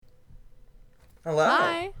Hello.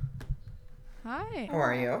 Hi. Hi. How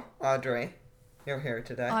are you? Audrey, you're here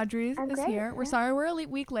today. Audrey I'm is great. here. We're sorry we're a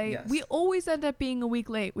week late. Yes. We always end up being a week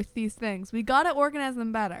late with these things. We gotta organize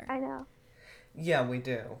them better. I know. Yeah, we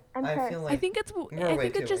do. I'm I cursed. feel I like think it's we're I way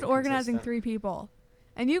think it's too just organizing inconsistent. 3 people,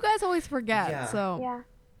 and you guys always forget. Yeah. So Yeah.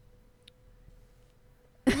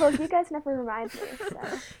 Well, you guys never remind me, so.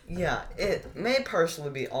 Yeah, it may partially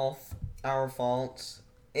be all our faults.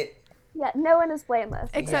 Yeah, no one is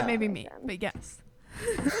blameless. except Yeah. maybe me, but yes.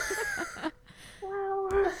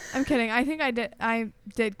 Well, I'm kidding. I think I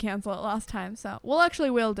did cancel it last time. So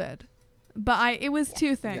Will did, but it was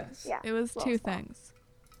 2 things. Yes. Yeah, It was Will's 2 fault. things.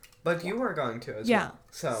 But you were going to as Yeah.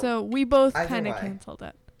 well. So we both either kind of way. canceled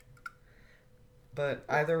it. But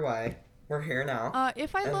either way, we're here now.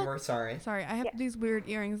 If I and look. we're sorry. Sorry, I have Yeah. these weird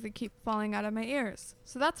earrings that keep falling out of my ears.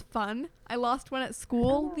 So that's fun. I lost one at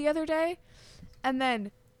school the other day. And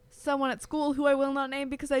then someone at school who I will not name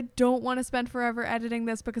because I don't want to spend forever editing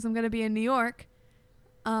this because I'm going to be in New York.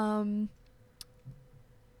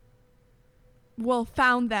 Will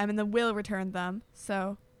found them and then Will returned them.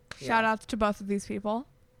 So shout outs to both of these people.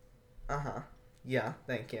 Uh-huh. Yeah,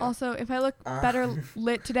 thank you. Also, if I look better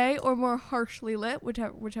lit today or more harshly lit,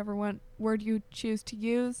 whichever word you choose to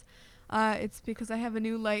use, it's because I have a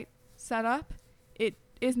new light set up. It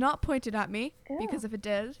is not pointed at me because if it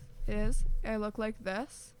is, I look like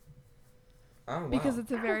this Oh, wow. because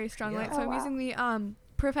it's a very strong Yeah. light. So Oh, I'm wow. using the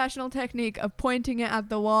professional technique of pointing it at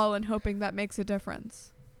the wall and hoping that makes a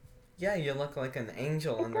difference. Yeah, you look like an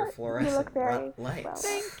angel It's under not- you fluorescent look very lights. well.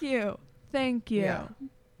 Thank you. Thank you. Yeah.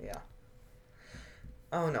 Yeah.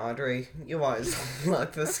 Oh, no, Audrey, you always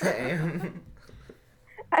look the same.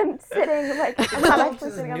 I'm sitting, like, I'm It's not all actually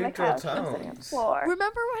just sitting on the neutral couch. I'm sitting on the tones. floor.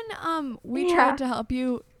 Remember when we Yeah. tried to help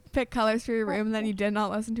you pick colors for your room and then you did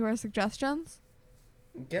not listen to our suggestions?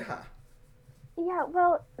 Yeah. Yeah,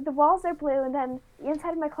 well, the walls are blue, and then the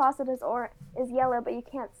inside of my closet is yellow, but you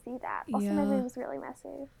can't see that. Also, my Yeah. room's really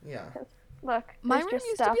messy. Yeah. Look, My there's room just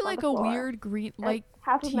used to stuff be on like the a floor. weird green, And like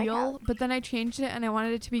half of my teal, couch. but then I changed it and I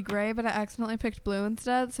wanted it to be gray, but I accidentally picked blue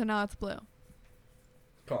instead, so now it's blue.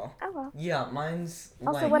 Cool. Oh, well. Yeah, mine's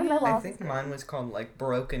Also, like, one of my I walls think is green. mine was called like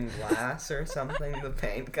broken glass or something, the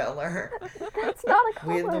paint color. That's not a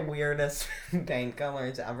We had the color. weirdest paint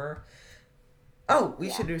colors ever. Oh, we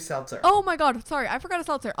Yeah. should do seltzer. Oh my god, sorry, I forgot a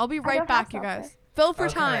seltzer. I'll be right don't back, have you guys. seltzer. Fill for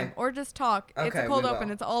Okay. time, or just talk. It's Okay, a cold we open,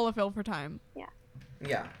 will. it's all a fill for time.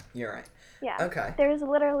 Yeah, you're right. Yeah. Okay. There's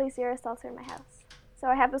literally 0 seltzer in my house. So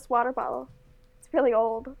I have this water bottle. It's really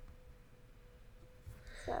old.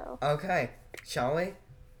 So, Okay, shall we?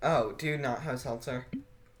 Oh, do you not have seltzer?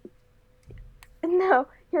 no.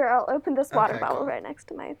 Here, I'll open this water Okay, bottle cool. right next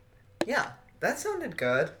to my, Yeah, that sounded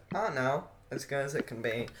good. I don't know, as good as it can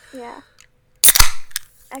be. yeah.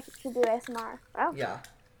 I should do ASMR. Oh, Yeah.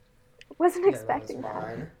 wasn't Yeah, that was expecting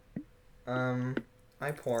that. mine.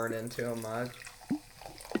 I pour it into a mug.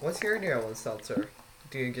 What's your deal with seltzer?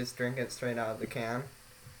 Do you just drink it straight out of the can?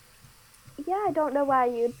 Yeah, I don't know why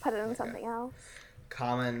you'd put it in Okay. something else.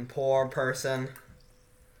 Common poor person.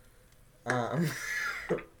 How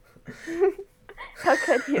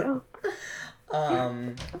could you?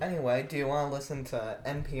 Anyway, do you want to listen to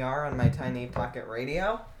NPR on my tiny pocket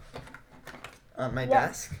radio? On my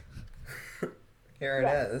Yes. desk? Here it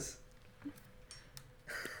Yes. is.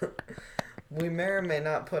 We may or may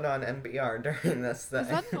not put on NPR during this thing. Is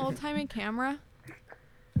that an old-timey camera?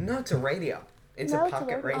 No, it's a radio. It's No, a it's a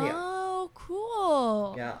pocket radio. radio. Oh,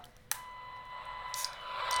 cool. Yeah.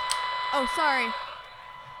 Oh, sorry.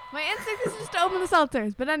 My instinct is just to open the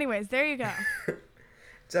seltzers, but anyways, there you go.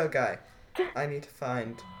 It's okay. I need to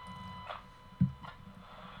find.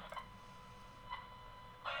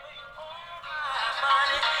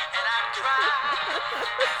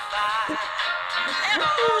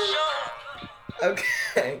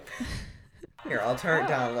 Okay. Here, I'll turn it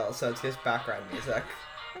down a little so it's just background music.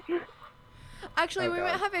 Actually, we Okay.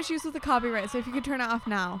 might have issues with the copyright, so if you could turn it off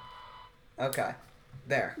now. Okay.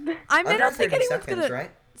 There. I mean, I Under don't think 30 anyone's seconds, gonna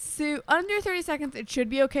right? sue. Under 30 seconds, it should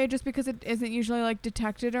be okay, just because it isn't usually like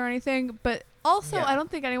detected or anything. But also, Yeah. I don't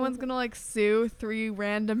think anyone's gonna like sue 3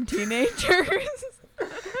 random teenagers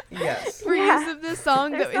Yes. for Yeah. use of this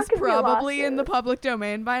song There's that not is gonna be a probably in the lawsuit. public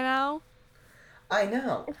domain by now. I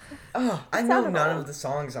know. Oh, I know sounded none old. of the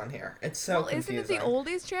songs on here. It's so Well, isn't confusing. it the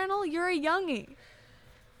oldies channel? You're a youngie.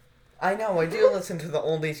 I know, I do listen to the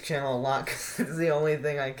oldies channel a lot because it's the only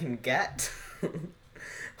thing I can get with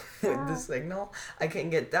the signal. I can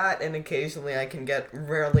get that, and occasionally I can get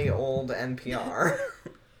really old NPR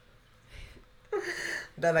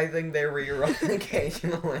that I think they rerun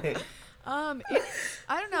occasionally. I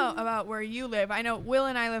don't know about where you live. I know Will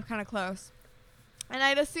and I live kind of close. And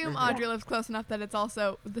I'd assume Audrey lives close enough that it's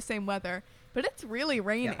also the same weather. But it's really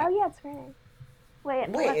raining. Oh, yeah, it's raining.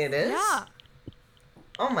 Wait, it is? Yeah.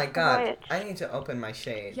 Oh my god. Wait. I need to open my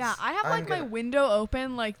shades. Yeah, I have my window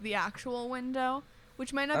open, like the actual window,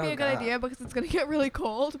 which might not be a good idea because it's going to get really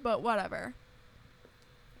cold, but whatever.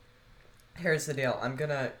 Here's the deal. I'm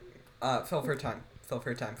gonna fill for time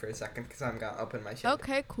for a second because I'm gonna open my shade.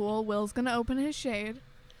 Okay, cool. Will's going to open his shade.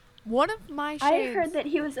 One of my shades... I heard that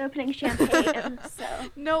he was opening champagne, so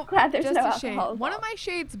no, glad there's just no a shade. alcohol One of involved. my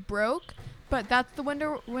shades broke, but that's the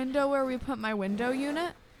window where we put my window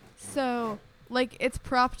unit. So, like, it's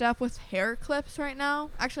propped up with hair clips right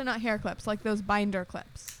now. Actually, not hair clips, like those binder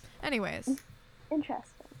clips. Anyways.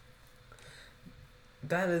 Interesting.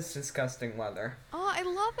 That is disgusting weather. Oh, I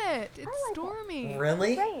love it. It's like it. stormy.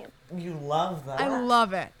 Really? Rain. You love that? I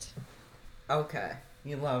love it. Okay.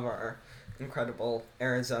 You love our incredible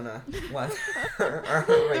Arizona weather.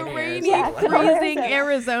 The rainy, Yeah, Arizona freezing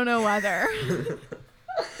Arizona. Arizona weather.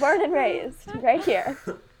 Born and raised, right here.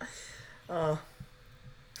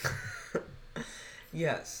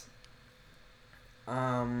 Yes.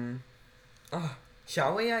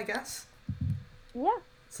 Shall we, I guess? Yeah.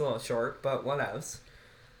 It's a little short, but what else?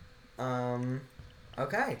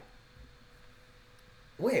 Okay.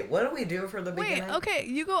 Wait, what do we do for the beginning? Wait, okay,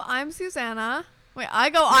 you go, I'm Susanna. Wait, I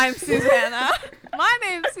go, I'm Susanna. My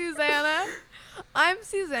name's Susanna. I'm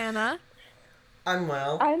Susanna. I'm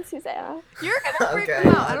Will. I'm Susanna. You're gonna freak Okay.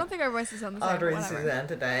 me out. I don't think our voices sound the same. Audrey and Whatever. Suzanne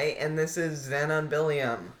today, and this is Xana and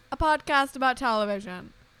Billiam. A podcast about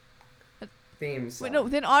television. Theme song. Wait, no,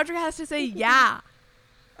 then Audrey has to say yeah.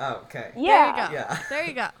 Oh, okay. Yeah. There you go. Yeah. There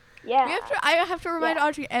you go. Yeah. I have to remind Yeah.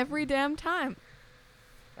 Audrey every damn time.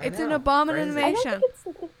 I It's an know, abomination. crazy. I don't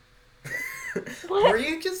think it's What? Were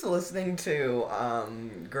you just listening to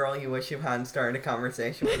Girl You Wish You Hadn't Started a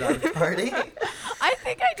Conversation Without a Party? I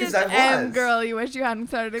think I 'Cause just I am was. Girl You Wish You Hadn't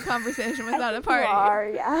Started a Conversation Without a You Party. are,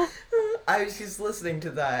 yeah. I was just listening to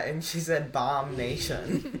that, and she said Bomb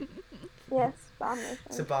Nation. Yes, abomination.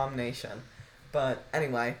 It's a Bomb Nation. But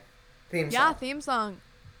anyway, theme Yeah, song. theme song.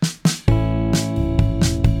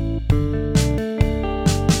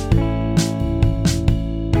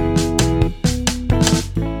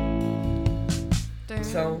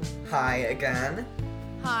 So, hi again.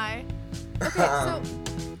 Hi. Okay, so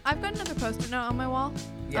I've got another post-it note on my wall.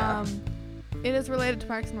 Yeah. It is related to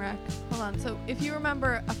Parks and Rec. Hold on. So if you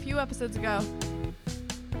remember a few episodes ago,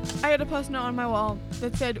 I had a post-it note on my wall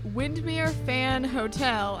that said Windmere Fan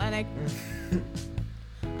Hotel, and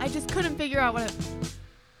I just couldn't figure out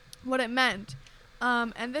what it meant.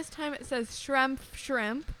 And this time it says shrimp,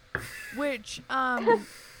 which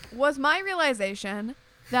was my realization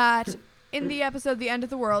that in the episode The End of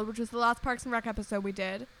the World, which was the last Parks and Rec episode we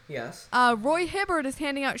did, Yes. Roy Hibbert is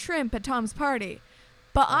handing out shrimp at Tom's party.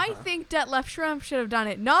 But I think Detlef Shrimp should have done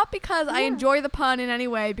it. Not because I enjoy the pun in any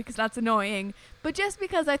way, because that's annoying, but just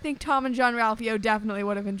because I think Tom and John Ralphio definitely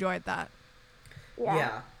would have enjoyed that.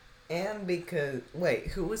 Yeah. And because... Wait,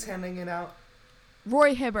 who was handing it out?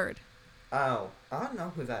 Roy Hibbert. Oh, I don't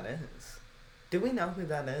know who that is. Do we know who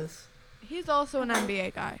that is? He's also an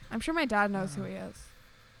NBA guy. I'm sure my dad knows who he is.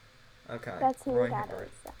 Okay. That's who Roy that Hibbert.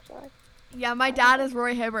 is, actually. Yeah, my dad is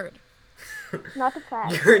Roy Hibbert. Not the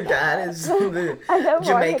fact. Your dad is the I know Roy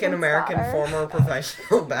Jamaican-American Hibbert's daughter. former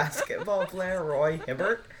professional basketball player, Roy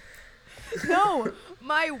Hibbert? No,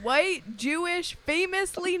 my white, Jewish,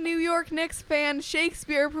 famously New York Knicks fan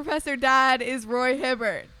Shakespeare professor dad is Roy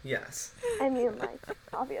Hibbert. Yes. I mean, like,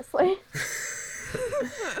 obviously.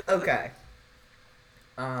 Okay.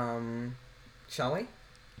 Shall we?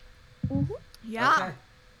 Mm-hmm. Yeah. Okay.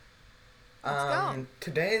 Let's go.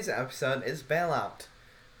 Today's episode is Bailout.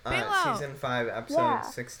 Bailout. Season 5, episode Yeah.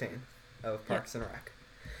 16 of Parks and Rec.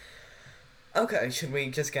 Okay, should we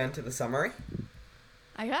just get into the summary?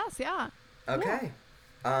 I guess, yeah. Okay.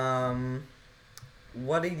 How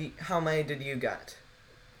many did you get?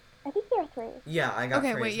 I think there are 3. Yeah, I got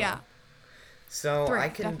Okay, 3 wait, as yeah. well. So 3, I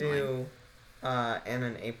can definitely. do Anne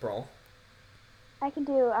and April. I can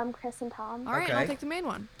do Chris and Tom. All right, Okay. I'll take the main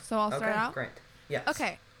one. So I'll start Okay, out. great. Yes.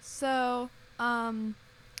 Okay, so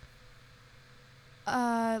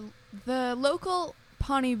the local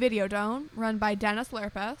Pawnee Videodome, run by Dennis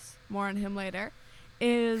Lerpus, more on him later,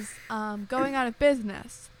 is going out of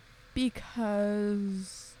business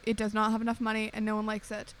because it does not have enough money and no one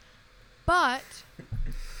likes it. But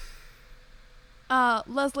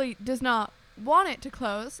Leslie does not want it to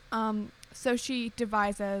close, so she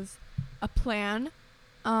devises a plan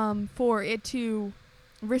for it to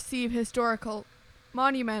receive historical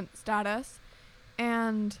monument status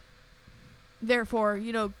and therefore,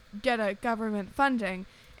 get a government funding.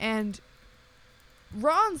 And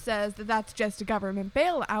Ron says that that's just a government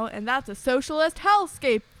bailout and that's a socialist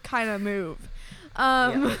hellscape kind of move.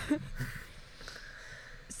 Yeah.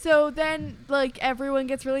 So then, like, everyone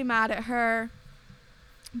gets really mad at her,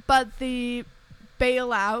 but the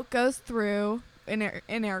bailout goes through, in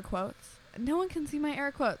air quotes. No one can see my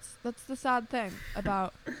air quotes. That's the sad thing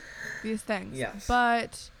about these things. Yes.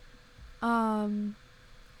 But,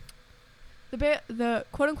 the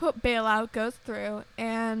quote-unquote bailout goes through,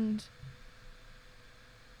 and,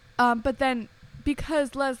 but then,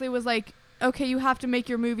 because Leslie was like, okay, you have to make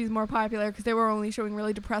your movies more popular, because they were only showing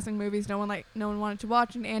really depressing movies no one wanted to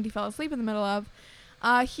watch, and Andy fell asleep in the middle of,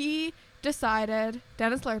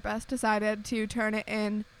 Dennis Lurpus decided to turn it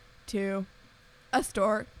into a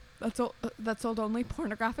store that sold only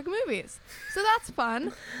pornographic movies. So that's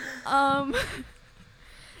fun.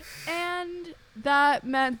 And that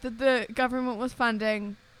meant that the government was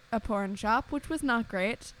funding a porn shop, which was not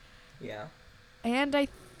great. Yeah. And I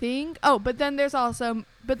think, but then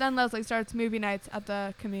Leslie starts movie nights at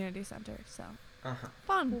the community center. So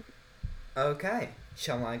fun. Okay.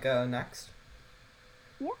 Shall I go next?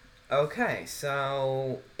 Yeah. Okay,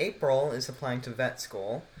 so April is applying to vet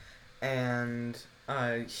school, and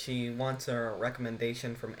she wants a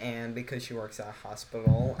recommendation from Anne because she works at a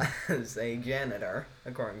hospital as a janitor,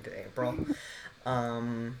 according to April.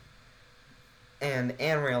 And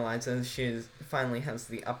Anne realizes she finally has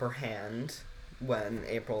the upper hand when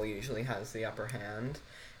April usually has the upper hand,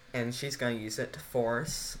 and she's going to use it to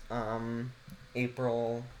force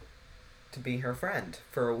April to be her friend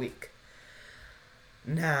for a week.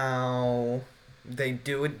 Now, they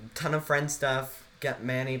do a ton of friend stuff, get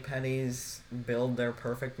mani-pedis, build their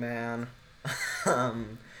perfect man,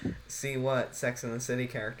 see what Sex and the City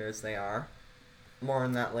characters they are. More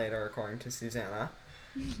on that later, according to Susanna.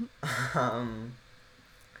 And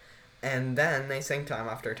then they sing time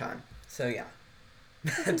after time. So yeah,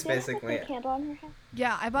 that's basically it. Candle on her head?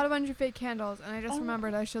 Yeah, I bought a bunch of fake candles, and I just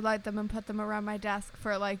remembered I should light them and put them around my desk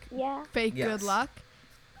for, like, fake good luck.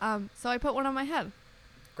 So I put one on my head.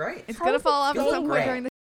 Great. It's going to fall off at some point during the...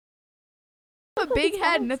 I have a big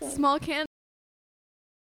head, and it's a small candle.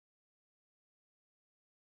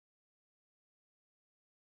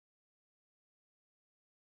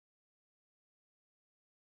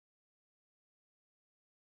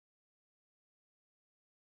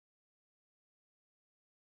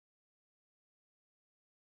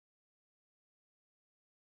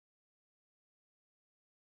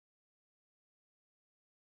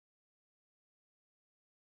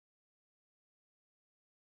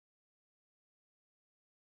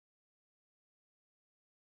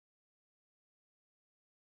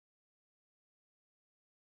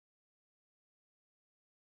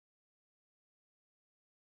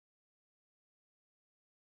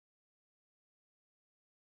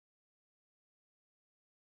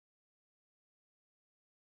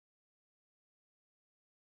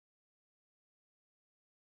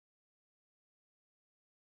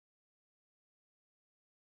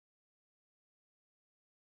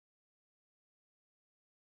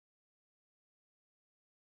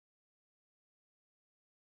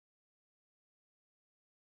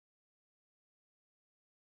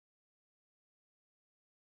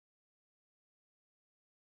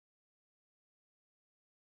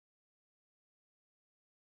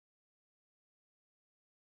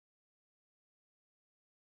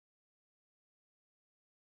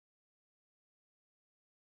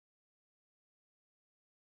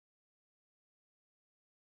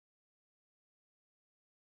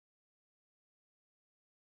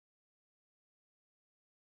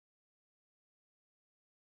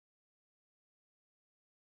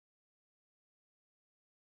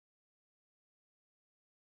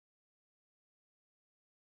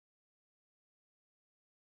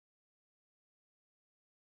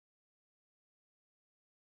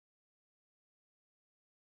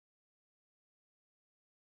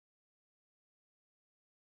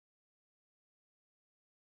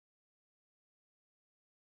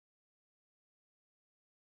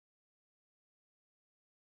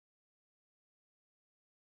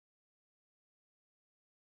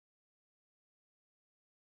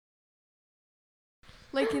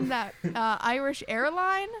 Like in that Irish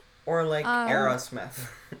airline. Or like Aerosmith.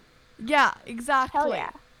 Yeah, exactly. Hell yeah.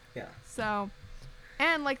 Yeah. So,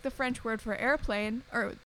 and like the French word for airplane,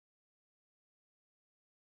 or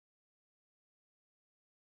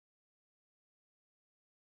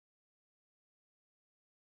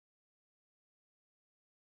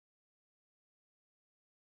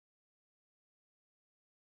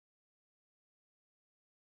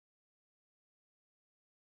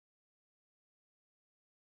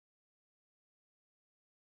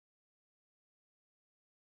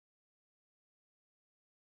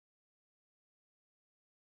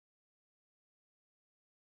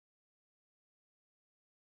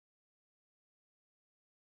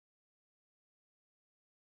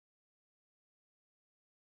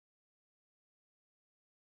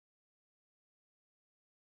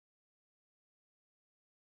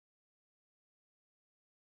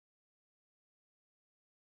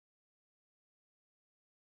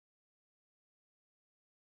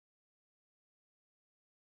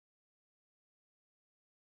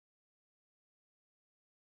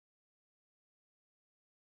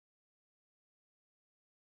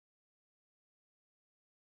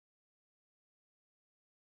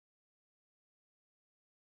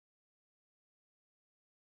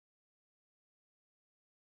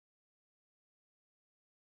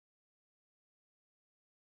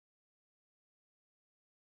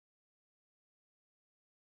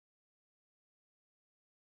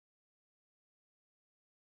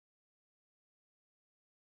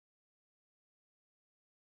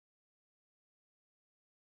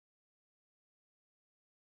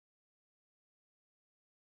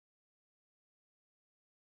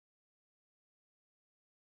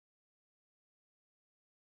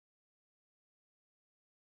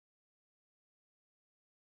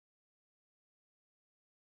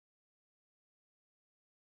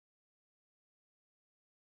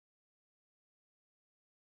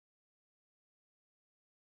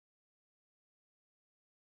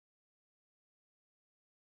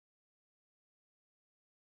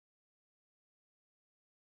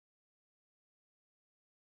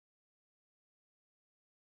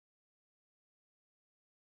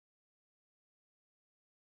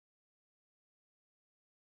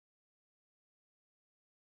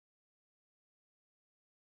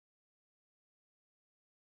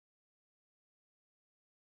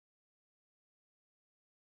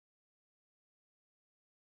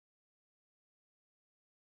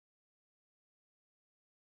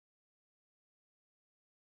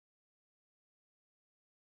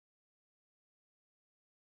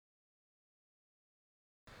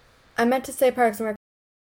I meant to say Parks and Rec.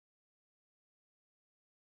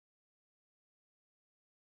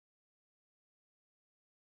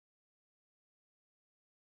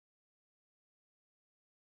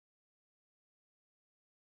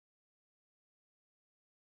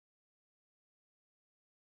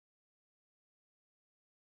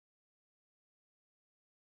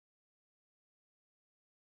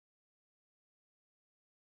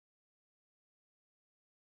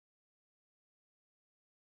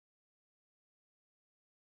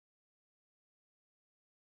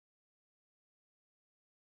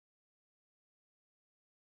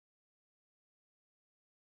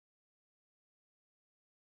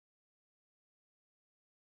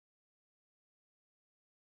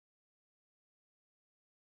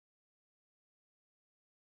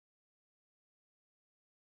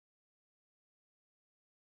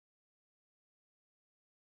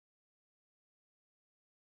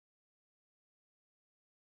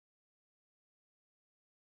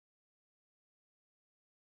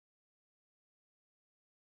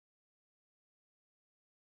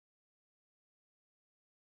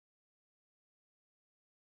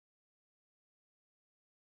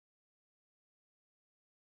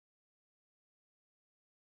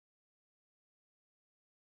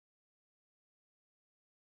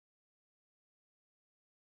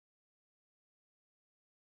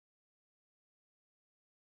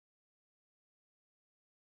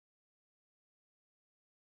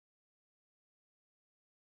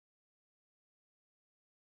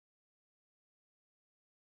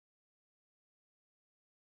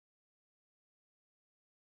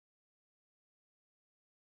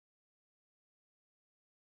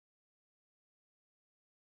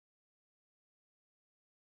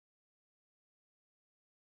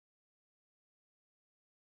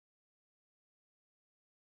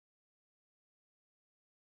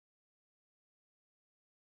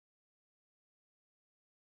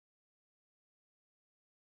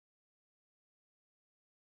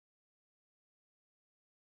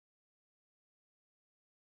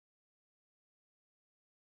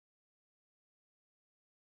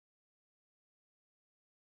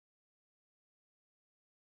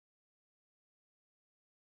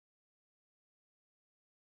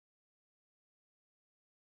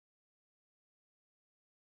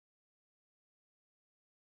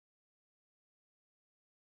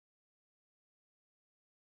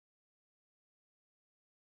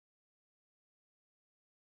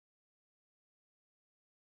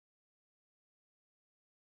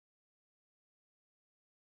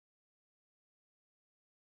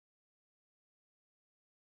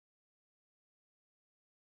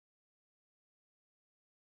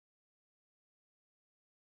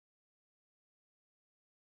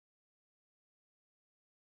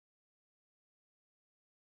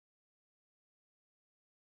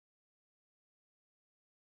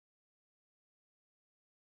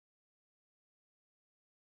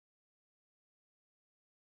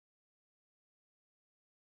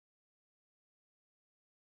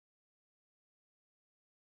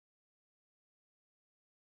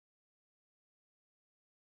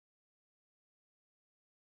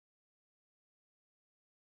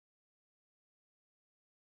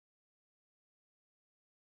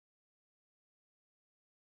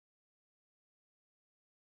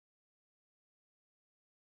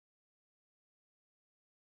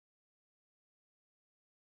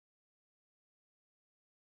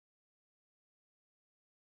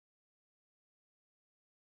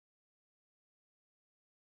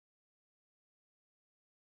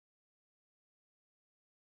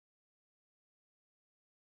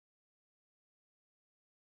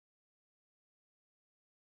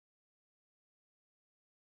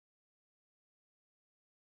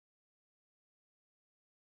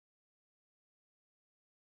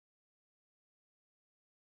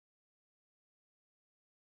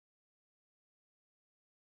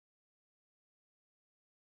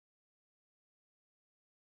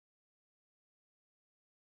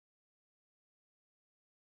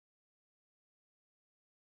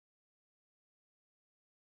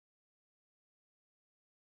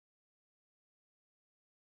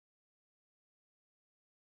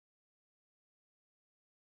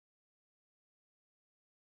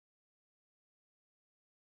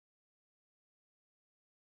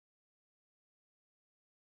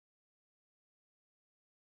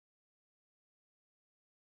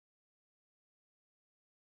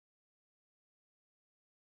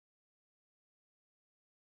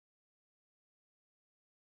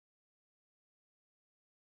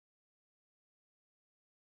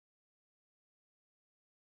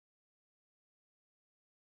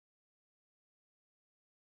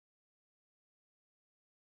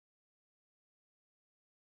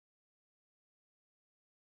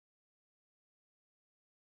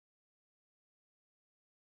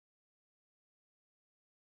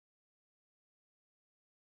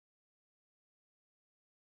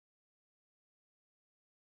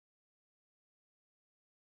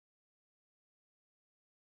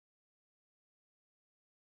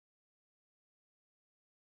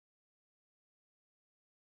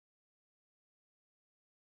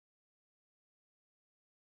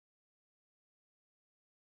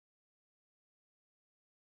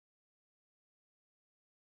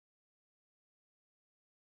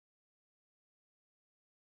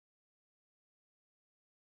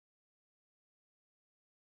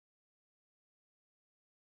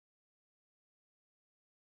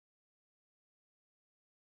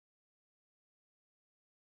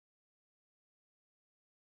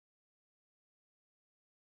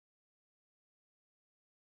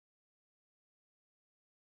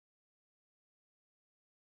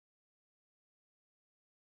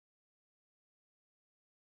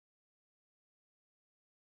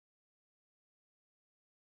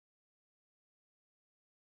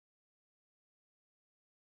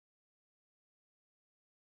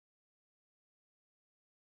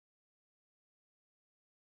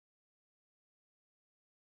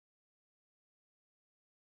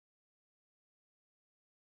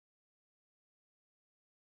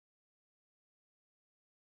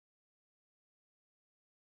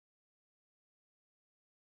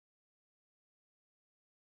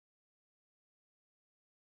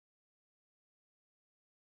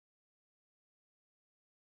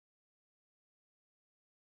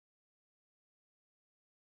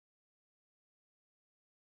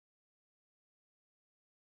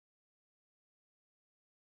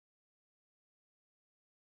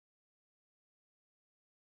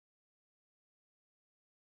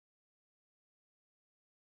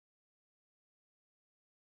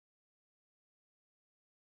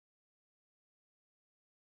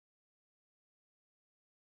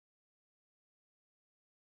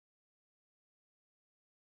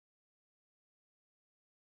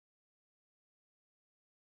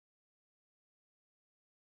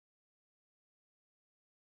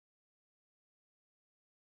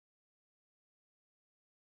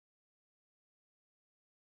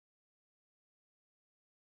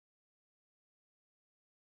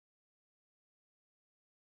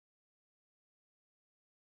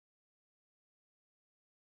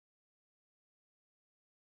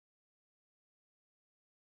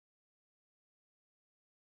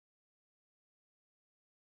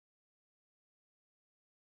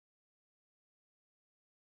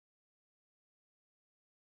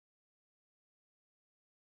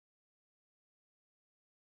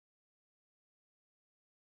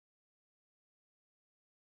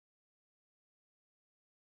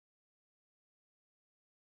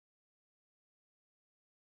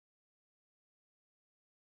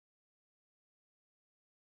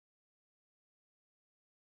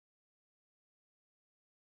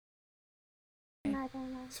 I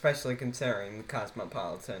don't know. Especially considering the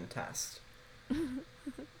Cosmopolitan test.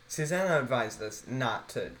 Susanna advised us not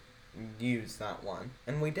to use that one,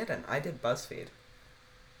 and we didn't. I did BuzzFeed.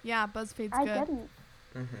 Yeah, BuzzFeed's I good. didn't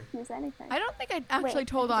Mm-hmm. use anything. I don't think I actually Wait,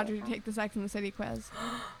 told I did Audrey to it. take the Sex and the City quiz.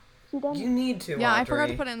 You didn't. You need to, Yeah, Audrey. I forgot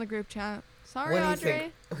to put it in the group chat. Sorry, What do you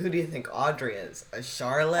Audrey. think? Who do you think Audrey is? A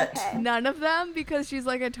Charlotte? Okay. None of them, because she's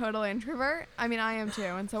like a total introvert. I mean, I am too,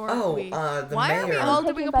 and so are we. The Why are we mayor. all I'm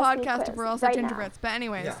doing a taking BuzzFeed podcast if quiz we're all such right now. introverts? But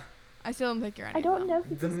anyways, Yeah. I still don't think you're any I don't of them. know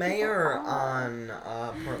who The these mayor people are. on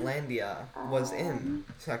Portlandia was in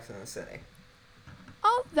Sex and the City.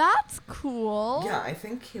 Oh, that's cool. Yeah, I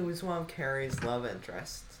think he was one of Carrie's love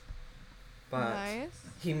interests. But Nice.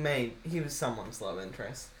 he was someone's love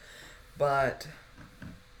interest. But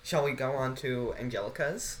shall we go on to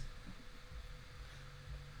Angelica's?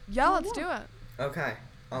 Yeah, let's do it. Okay,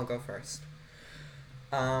 I'll go first.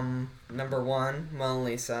 Number 1, Mona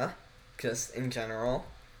Lisa, just in general.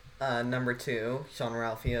 Number 2, Sean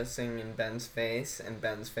Ralphio singing in Ben's face, and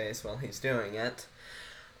Ben's face while he's doing it.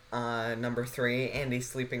 Number 3, Andy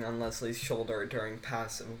sleeping on Leslie's shoulder during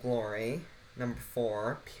Paths of Glory. Number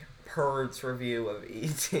 4, Perd's review of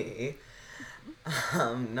E.T.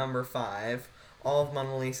 Number 5, all of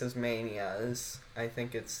Mona Lisa's manias. I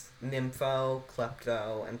think it's Nympho,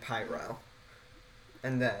 Klepto, and Pyro.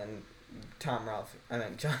 And then John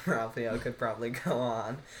Ralphio could probably go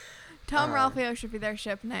on. Tom Ralphio should be their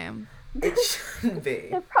ship name. It should be.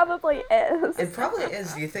 It probably is. It probably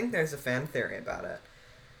is. Do you think there's a fan theory about it?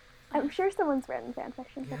 I'm sure someone's written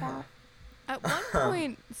fanfiction for Yeah. that. At one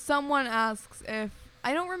point, someone asks if...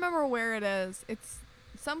 I don't remember where it is. It's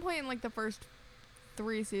some point in like the first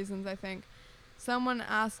 3 seasons, I think. Someone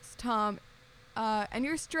asks Tom, and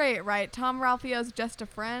you're straight, right? Tom Ralphio's just a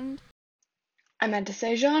friend? I meant to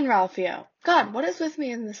say Jean Ralphio. God, what is with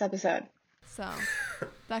me in this episode? So,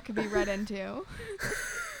 that could be read into.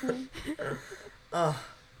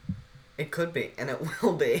 It could be, and it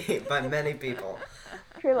will be by many people.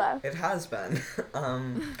 True love. It has been.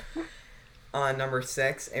 Number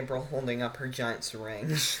 6, April holding up her giant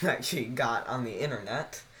syringe that she got on the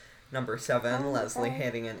internet. Number 7, Leslie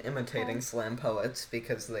hating and imitating slam poets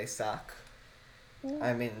because they suck.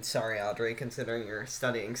 I mean, sorry, Audrey, considering you're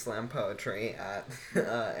studying slam poetry at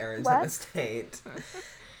Arizona What? State.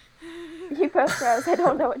 You both froze. I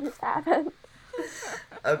don't know what just happened.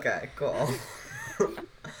 Okay, cool.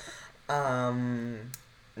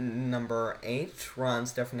 Number 8,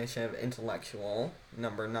 Ron's definition of intellectual.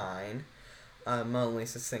 Number 9, Mona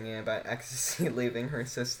Lisa singing about ecstasy leaving her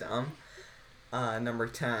system. Number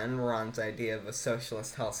 10, Ron's idea of a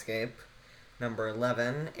socialist hellscape. Number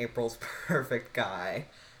 11, April's perfect guy.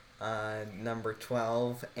 Number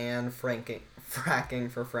 12, Anne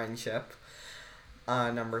fracking for friendship.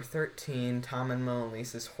 Number 13, Tom and Mona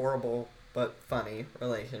Lisa's horrible but funny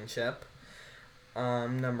relationship.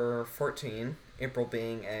 Number 14, April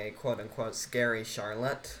being a quote-unquote scary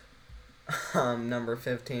Charlotte. Number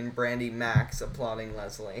 15, Brandy Max applauding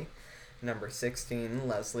Leslie. Number 16,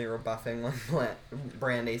 Leslie rebuffing when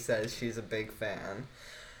Brandy says she's a big fan.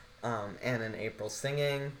 Anne and April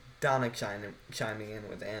singing. Donna chiming in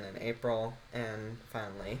with Anne and April. And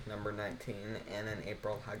finally, number 19, Anne and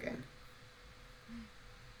April hugging.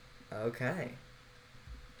 Okay.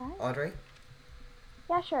 What? Audrey?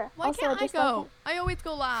 Yeah, sure. Why Also, can't I just go? I always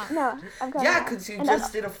go last. No, I'm going. Yeah, now. because you And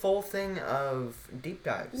just did a full thing of deep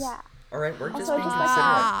dives. Yeah. Alright, we're just Also, being just considerate.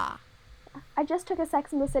 Ah. I just took a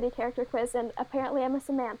Sex and the City character quiz, and apparently I'm a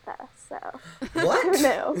Samantha. So What? who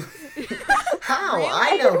knew? How? Really? I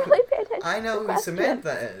didn't know. really pay attention I to know the who question.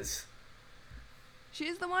 Samantha is.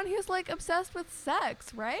 She's the one who's like obsessed with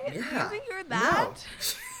sex, right? Yeah. You think you're that?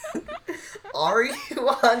 No. Are you,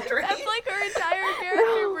 Audrey? That's like her entire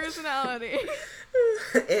character personality.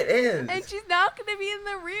 It is. And she's not going to be in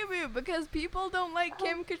the reboot because people don't like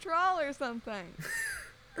Kim Cattrall or something.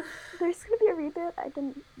 There's gonna be a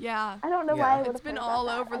reboot. Yeah. I don't know Yeah. why I would It's have been heard all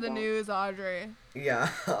about that. over I the don't- news, Audrey. Yeah,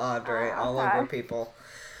 Audrey, all okay. over people.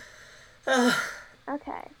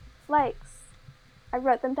 Okay. Likes. I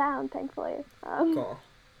wrote them down, thankfully. Cool.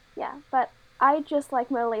 Yeah, but I just like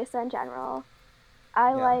Mona Lisa in general.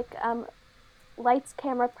 I Yeah. like Lights,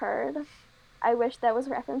 Camera, Purred. I wish that was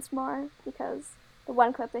referenced more because the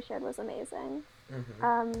one clip they showed was amazing.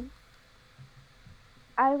 Mm-hmm.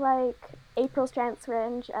 I like April's giant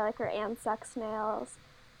syringe. I like her Anne sucks nails,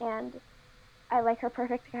 and I like her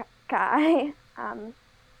perfect guy.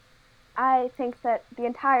 I think that the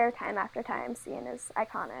entire Time After Time scene is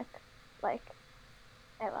iconic. Like,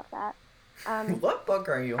 I love that. What book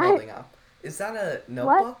are you holding up? Is that a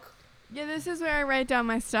notebook? Yeah, this is where I write down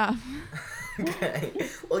my stuff. Okay.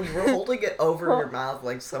 Well, you were holding it over your mouth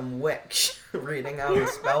like some witch. reading out a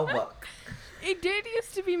spell book. It did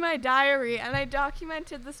used to be my diary, and I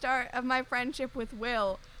documented the start of my friendship with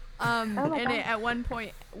Will in it at one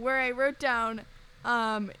point, where I wrote down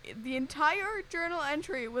the entire journal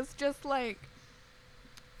entry was just like,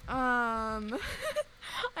 I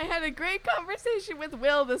had a great conversation with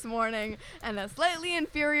Will this morning, and a slightly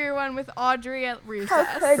inferior one with Audrey at recess.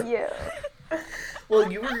 How could you?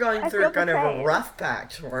 Well, you were going I through feel kind of a betrayed. rough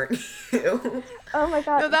patch, weren't you? Oh my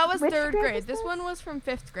god. No, that was Which third grade. was This one was from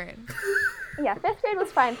 5th grade. Yeah, 5th grade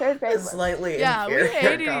was fine. 3rd grade A was. slightly Yeah, we inferior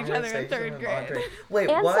hated each other in conversation third with grade. Audrey. Wait,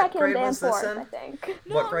 And what 2nd grade and was this 4th, I in? think.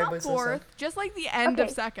 No, What grade not was this in? 4th. Just like the end of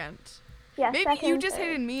Okay. 2nd. Yeah, Maybe 2nd you and just 3rd.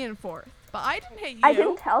 hated me in 4th, but I didn't hate you. I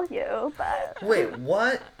didn't tell you, but. Wait,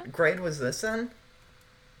 what grade was this in?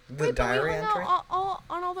 The Wait, but we diary hung entry? out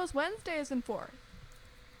on all those Wednesdays in 4th.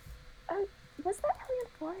 Was that really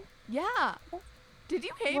in 4th? Yeah. Did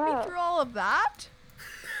you hate me Whoa. through all of that?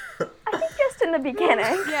 I think just in the beginning.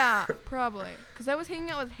 Yeah, probably. Because I was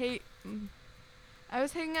hanging out with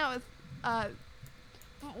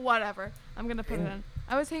whatever. I'm going to put it in.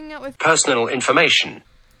 I was hanging out with, Personal information.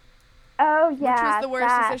 Oh, which yeah. was the worst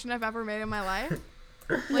that. decision I've ever made in my life.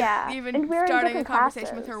 Yeah. Even and we were in starting a different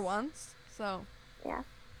conversation with her classes. once. So, Yeah.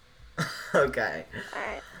 Okay.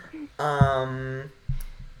 Alright.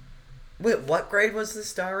 Wait, what grade was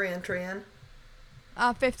this diary entry in?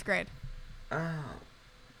 5th grade.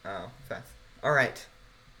 Oh, fifth. Alright.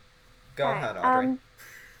 Go Alright, ahead, Audrey.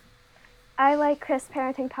 I like Chris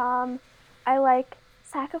parenting Tom. I like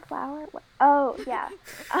Sack of Flour. Oh, yeah.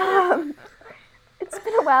 It's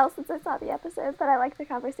been a while since I saw the episode, but I like the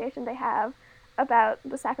conversation they have about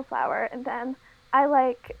the Sack of Flour. And then I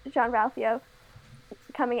like Jean Ralphio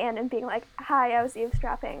coming in and being like, "Hi, I was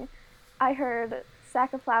eavesdropping. I heard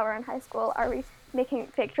Sack of Flour in high school. Are we making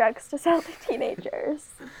fake drugs to sell to teenagers?"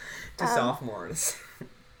 To sophomores.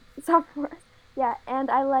 Sophomores. Yeah,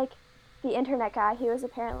 and I like the internet guy. He was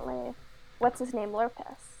apparently, what's his name,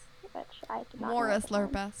 Lurpus, which I did not know Morris at the time.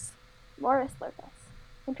 Lurpus. Morris Lurpus.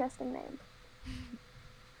 Interesting name.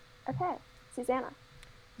 Okay, Susanna.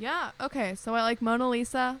 Yeah, okay, so I like Mona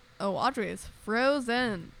Lisa. Oh, Audrey is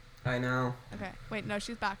frozen. I know. Okay, wait, no,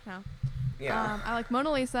 she's back now. Yeah. I like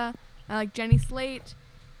Mona Lisa. I like Jenny Slate.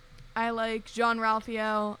 I like Jean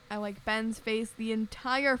Ralphio. I like Ben's face the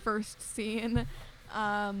entire first scene.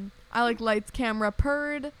 I like Lights, Camera,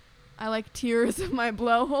 Purred. I like Tears of My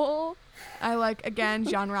Blowhole. I like, again,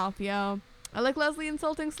 Jean Ralphio. I like Leslie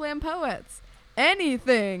insulting slam poets.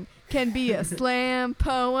 Anything can be a slam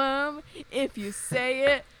poem if you say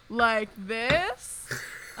it like this.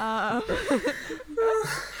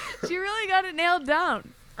 She really got it nailed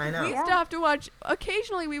down. I know. We Yeah. used to have to watch.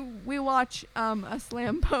 Occasionally, we watch a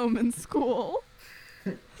slam poem in school.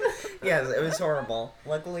 Yes, it was horrible.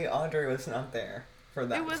 Luckily, Audrey was not there for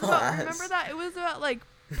that It was class. about. Remember that? It was about like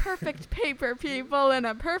perfect paper people in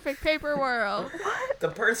a perfect paper world. The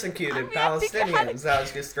persecuted I mean, I think I had Palestinians, that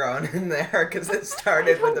was just thrown in there because it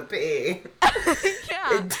started with a P.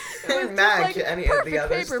 Yeah. It didn't match any of perfect the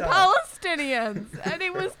other paper stuff. Palestinians, and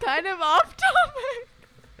it was kind of off topic.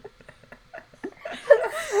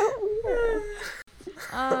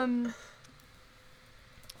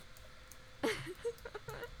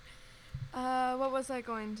 What was I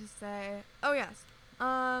going to say? Oh, yes.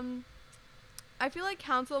 I feel like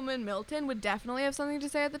Councilman Milton would definitely have something to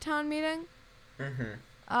say at the town meeting. Mm-hmm.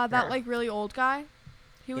 That, Yeah. like, really old guy.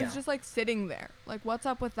 He was Yeah. just, like, sitting there. Like, what's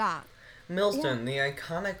up with that? Milton, the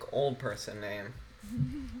iconic old person name.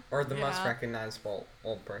 Or the most Yeah. recognizable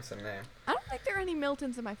old person name. I don't think there are any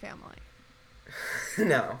Miltons in my family.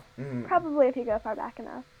 No. Mm, Probably if you go far back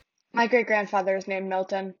enough. My great-grandfather is named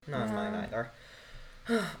Milton. not mine either.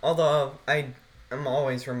 Although, I am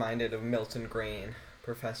always reminded of Milton Green,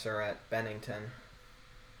 professor at Bennington.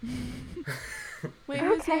 Wait,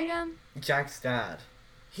 who's he Okay. again? Jack's dad.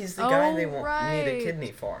 He's the guy they Oh, won't need right. a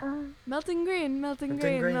kidney for. Milton Green, Milton Milton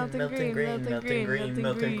Green, Green, Milton Milton Green, Green, Milton Milton Green, Green, Milton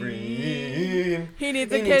Milton Green. Green. He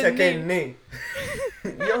needs a He needs a kidney.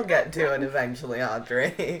 kidney. You'll get to it eventually,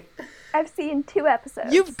 Audrey. I've seen 2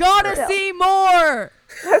 episodes. You've got to Still. see more.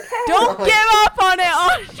 Okay. Don't Oh, give up on it,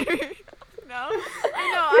 Audrey. No,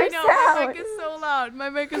 I know. My You're mic is so loud. My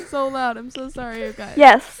mic is so loud. I'm so sorry, you guys.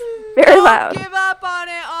 Yes, very Don't loud. give up on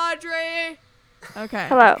it, Audrey. Okay.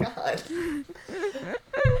 Hello. God.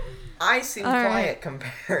 I seem All right. quiet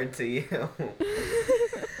compared to you.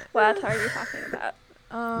 What are you talking about?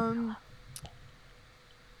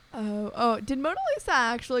 Oh, did Mona Lisa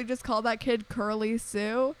actually just call that kid Curly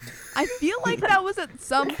Sue? I feel like that was at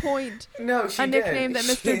some point No, she a did. nickname that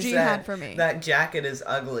Mr. She G said, had for me. That jacket is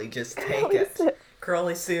ugly. Just take Curly it. Sue.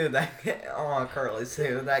 Curly Sue, that Curly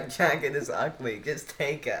Sue, that jacket is ugly. Just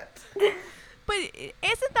take it. But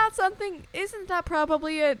isn't that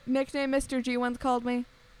probably a nickname Mr. G once called me?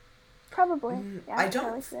 Probably. Yeah, I probably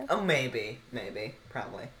don't. so. Oh, maybe,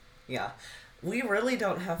 probably. Yeah. We really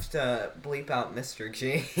don't have to bleep out Mr.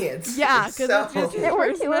 G. It's Yeah, it's 'cause so... it's just- There were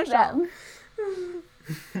First two of initial.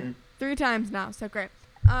 them. 3 times now, so great.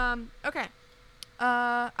 Okay.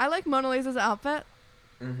 I like Mona Lisa's outfit.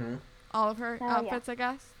 Mm-hmm. All of her Oh, outfits, I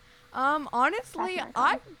guess. Honestly, That's my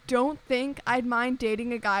I thing. don't think I'd mind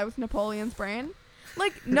dating a guy with Napoleon's brain.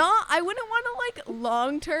 Like, I wouldn't want to, like,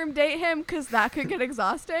 long-term date him because that could get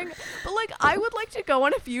exhausting. But, like, I would like to go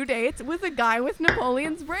on a few dates with a guy with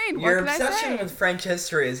Napoleon's brain. Your What can I obsession say? with French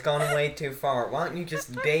history has gone way too far. Why don't you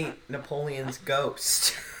just date Napoleon's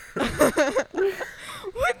ghost? Wouldn't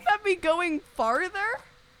that be going farther?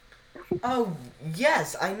 Oh,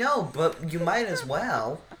 yes, I know, but you might as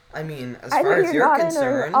well. I mean, as Either far as you're you're not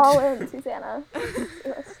concerned. in or all in, Susanna.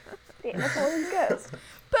 Yes. Date Napoleon's ghost.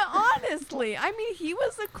 But honestly, I mean, he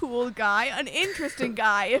was a cool guy, an interesting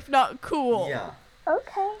guy, if not cool. Yeah.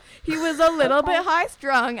 Okay. He was a little bit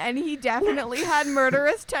high-strung, and he definitely had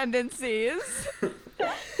murderous tendencies. Who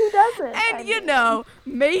doesn't? I And, you mean, know,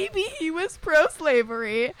 maybe he was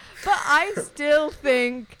pro-slavery, but I still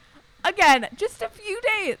think, again, just a few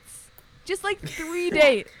dates. Just like 3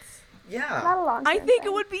 dates. Yeah. Not a long I term think it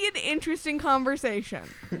thing. would be an interesting conversation.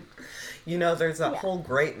 You know, there's that Yeah. whole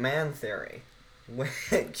great man theory,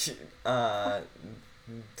 which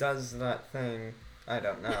does that thing. I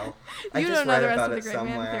don't know. I You just don't know read the rest about of the it Great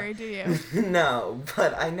somewhere. Man Theory, do you? No,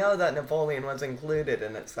 but I know that Napoleon was included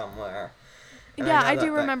in it somewhere. And Yeah, know I that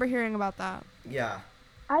do remember hearing about that. Yeah,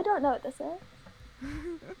 I don't know what this is.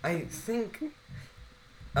 I think.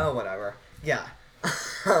 Oh, whatever. Yeah.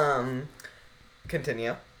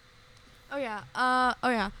 Continue. Oh yeah.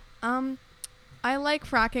 I like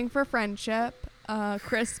fracking for friendship.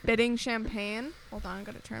 Chris spitting champagne. Hold on, I'm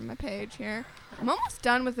gonna turn my page here. I'm almost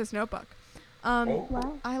done with this notebook. Oh.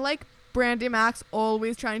 Wow. I like Brandy Max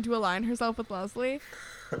always trying to align herself with Leslie.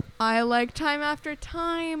 I like Time After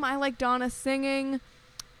Time. I like Donna singing.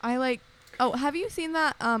 I like. Oh, have you seen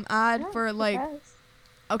that ad Yeah, for like? surprise.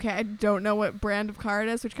 Okay, I don't know what brand of car it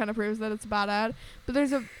is, which kind of proves that it's a bad ad. But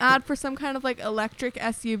there's an ad for some kind of like electric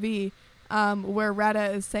SUV, where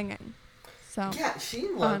Retta is singing. So Yeah, she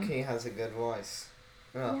low-key has a good voice.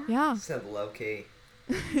 Oh, yeah, said low-key.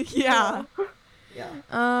 yeah.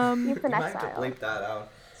 Yeah. You You might finesse have to style. bleep that out.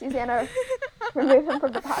 Susanna, remove him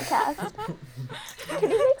from the podcast. Can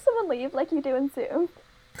you make someone leave like you do in Zoom?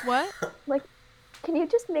 What? Like, can you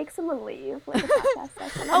just make someone leave when the podcast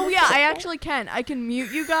starts? Oh yeah, I actually can. I can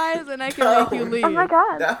mute you guys and I can make you leave. Oh my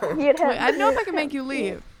god. No. Mute him. Wait, I don't know if I Mute can make him. you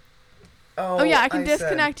leave. Oh, Yeah, I can said-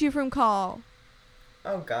 disconnect you from call.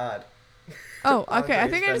 Oh, God. Oh, okay. I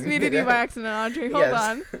Audrey's think I just been muted you muted. by accident, Audrey. Hold Yes.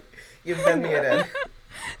 on. You've been muted.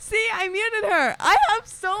 See, I muted her. I have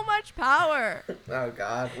so much power Oh,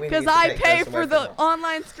 God. We because need to I take pay this for away the from her.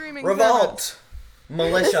 online streaming service. Revolt!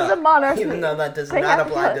 Militia. This is a monarchy. Even though that does They not have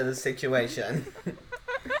to apply put- to the situation.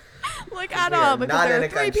 Like at We are all, because not there in are a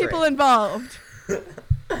 3 country. people involved.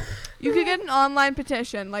 You could get an online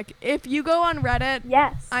petition. Like, if you go on Reddit,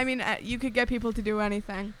 Yes. I mean, you could get people to do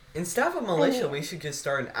anything. Instead of a militia, we should just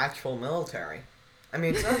start an actual military. I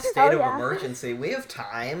mean, it's not a state Oh, of yeah. emergency. We have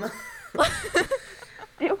time. Do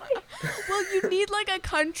we? Well, you need, like, a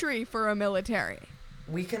country for a military.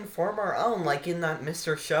 We can form our own, like in that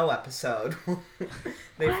Mr. Show episode.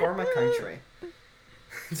 They form a country.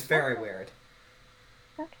 It's very weird.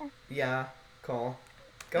 Okay. Yeah, cool.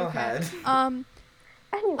 Go Okay. ahead.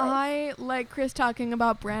 Anyway. I like Chris talking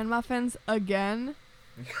about bran muffins again.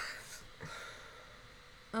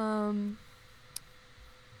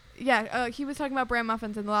 Yeah, he was talking about bran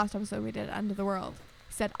muffins in the last episode we did, End of the World.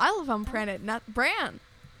 He said, I live on planet not Bran.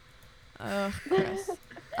 Ugh, Chris.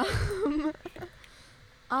 dance,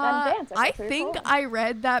 I that's pretty think cool. I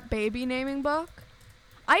read that baby naming book.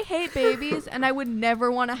 I hate babies, and I would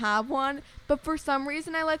never want to have one, but for some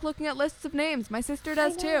reason I like looking at lists of names. My sister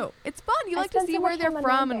does know. too. It's fun. You I like to spend see so where much they're time on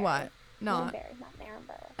from and Manberry. what. Not. Manberry, not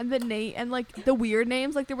Manberry. And the name and like the weird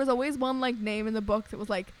names, like there was always one like name in the book that was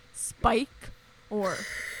like Spike or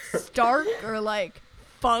Stark or like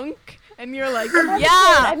Funk, and you're like, yeah,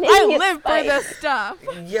 I'm naming I it live for Spike. this stuff.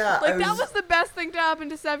 Yeah, Like that was the best thing to happen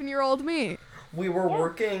to 7-year-old me. We were Yeah.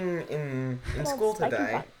 working in Called school Spike and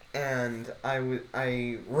today, Funk. and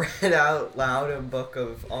I read out loud a book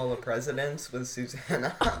of all the presidents with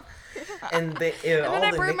Susanna, and they And all then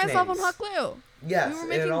I the burned myself on nicknames. hot glue. Yes, We were it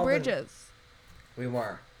making had all the- bridges. We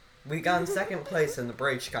were. We got in second place in the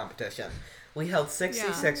bridge competition. We held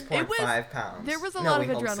 66.5 pounds. There was a No, lot we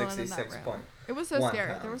of held adrenaline in that 66 room. point- It was so 1 scary.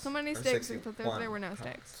 There were pounds, so many or stakes, 61 but there were no pounds.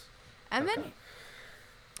 stakes. And Okay.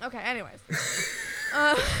 then Okay, anyways.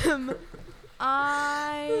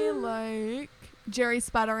 I like Jerry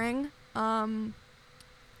Sputtering.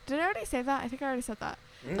 Did I already say that? I think I already said that.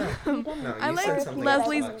 No, no, I you like said something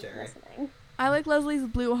Leslie's- about Jerry. I like Leslie's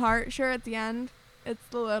blue heart shirt at the end. It's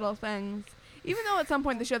the little things. Even though at some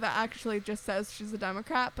point the show that actually just says she's a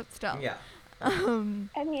Democrat, but still. Yeah.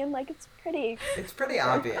 I mean, like, it's pretty... It's pretty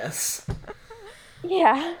obvious.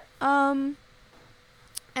 Yeah. And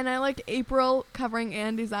I liked April covering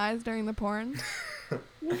Andy's eyes during the porn.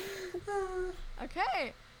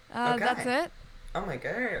 Okay. That's it. Oh my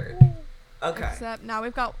god. Okay. Except now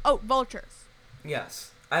we've got, vultures.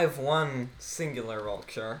 Yes. I have one singular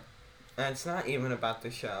vulture. And it's not even about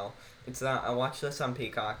the show. It's that I watched this on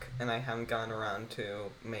Peacock, and I haven't gotten around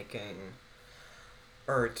to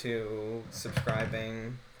to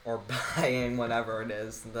subscribing or buying whatever it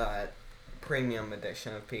is, that premium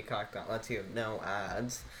edition of Peacock that lets you have no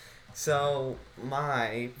ads. So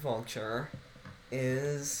my vulture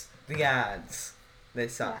is the ads. They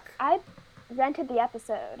suck. I rented the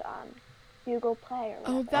episode on Google Play or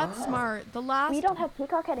whatever. Oh, that's Oh. smart. The last We don't have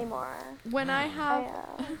Peacock anymore. when I have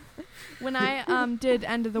I, when I did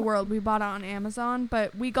End of the World, we bought it on Amazon,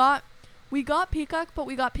 but we got Peacock, but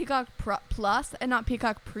we got Peacock Plus and not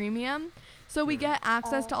Peacock Premium. So we get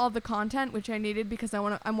access to all the content, which I needed because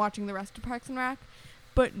I'm watching the rest of Parks and Rec,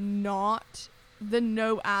 but not the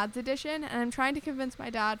no ads edition. And I'm trying to convince my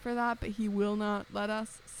dad for that, but he will not let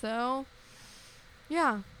us. So,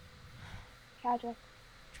 yeah,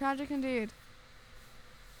 tragic indeed.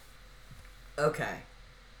 Okay.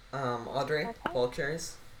 Audrey, Okay.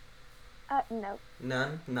 vultures? no.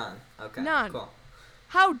 None? Okay. None. Cool.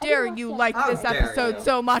 How dare watch you it. like How this dare episode you.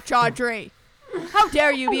 so much, Audrey? How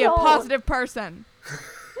dare you be a No. positive person?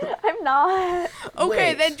 I'm not.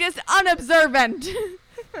 Okay, Wait. then just unobservant.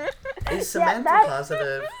 Is Samantha that-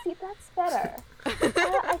 positive? See, that's better.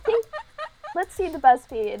 I think... Let's see the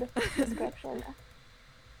BuzzFeed description.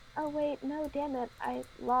 Oh, wait. No, damn it. I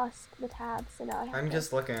lost the tab, so now I have I'm to...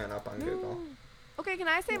 just looking it up on Google. Okay, can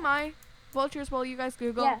I say my vultures while you guys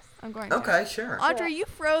Google? Yes. I'm going to. Okay, sure. Audrey, you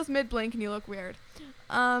froze mid-blink and you look weird.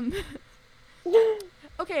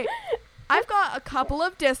 Okay, I've got a couple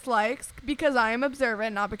of dislikes because I am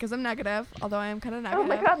observant, not because I'm negative, although I am kind of Oh negative.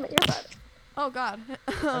 my god, my earbud. Oh, God.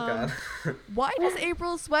 Oh god. Why does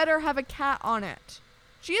April's sweater have a cat on it?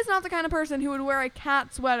 She is not the kind of person who would wear a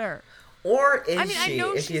cat sweater. Or is I mean, I she, know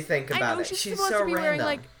if you she's- think I about know it? she's She's supposed so to be wearing, random.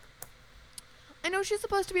 like- I know she's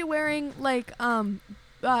supposed to be wearing, like,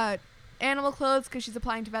 animal clothes because she's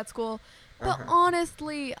applying to vet school. But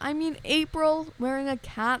honestly, I mean, April wearing a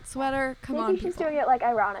cat sweater? Come on, Maybe she's people. doing it, like,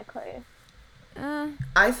 ironically.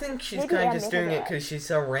 I think she's Maybe kind of I just made doing her it do it. because she's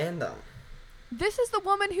so random. This is the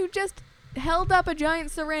woman who just held up a giant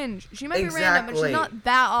syringe. She might be random, but she's Exactly. not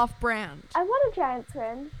that off-brand. I want a giant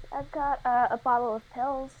syringe. I've got a bottle of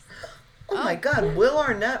pills. Oh my god, Will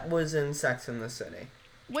Arnett was in Sex and the City.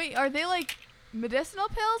 Wait, are they, like, medicinal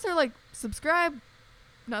pills or, like,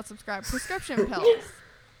 prescription pills?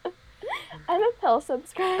 I'm a pill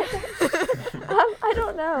subscriber. I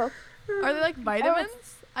don't know. Are they, like,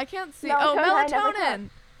 vitamins? I can't see. Oh, Melatonin, I never melatonin.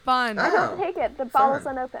 Fun. I don't Oh, take it. The bottle's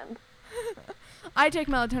fun. unopened. I take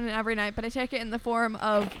melatonin every night, but I take it in the form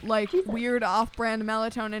of, like, Jesus. weird off-brand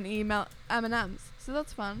melatonin-y M&Ms. So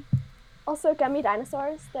that's fun. Also, gummy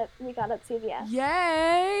dinosaurs that we got at CVS.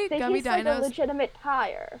 Yay! They Gummy taste like a dinos. legitimate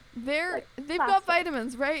tire. They've got plastic.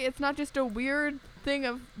 vitamins, right? It's not just a weird thing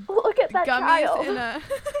of Look at that gummies child. in a...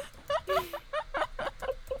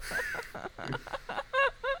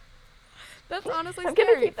 That's honestly I'm gonna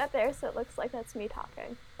scary. keep that there so it looks like that's me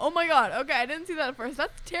talking. Oh my god, okay, I didn't see that at first.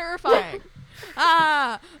 That's terrifying.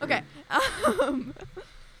 Okay.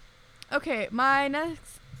 Okay, my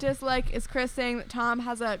next dislike is Chris saying that Tom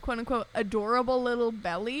has a quote-unquote adorable little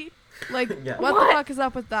belly. Like, Yeah. what the fuck is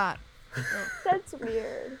up with that? That's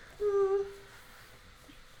weird.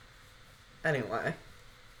 Anyway.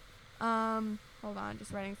 Hold on,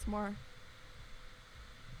 just writing some more.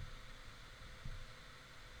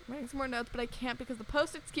 I'm writing some more notes, but I can't because the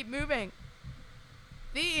post-its keep moving.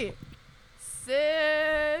 The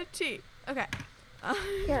city. Okay.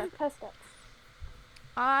 Here, post-its.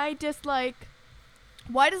 I dislike.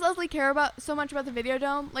 Why does Leslie care about so much about the video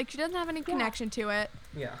dome? Like, she doesn't have any connection to it,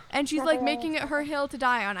 Yeah. and she's Nothing like making it her hill to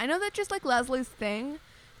die on. I know that's just like Leslie's thing,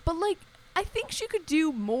 but like, I think she could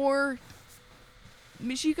do more. I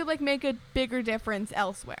mean, she could like make a bigger difference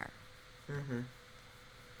elsewhere. Mm-hmm.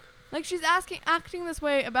 Like, she's acting this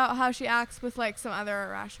way about how she acts with like some other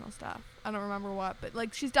irrational stuff. I don't remember what, but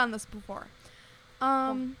like she's done this before.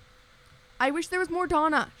 I wish there was more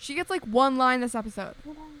Donna. She gets like one line this episode.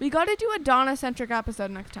 We got to do a Donna-centric episode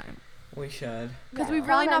next time. We should. Because Yeah. we've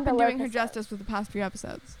really not Comment been below doing her episodes. justice with the past few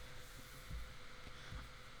episodes.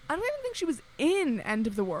 I don't even think she was in End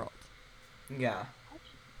of the World. Yeah.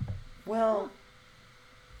 Well.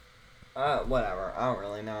 Whatever. I don't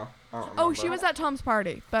really know. I don't remember. Oh, she was at Tom's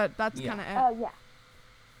party, but that's Yeah. kind of it. Oh, yeah.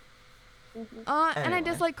 And I Anyway.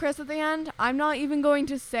 dislike Chris at the end. I'm not even going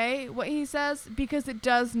to say what he says because it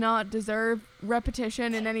does not deserve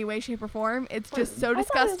repetition in any way, shape, or form. It's just so I thought it was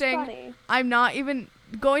disgusting. funny. I'm not even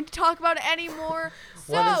going to talk about it anymore.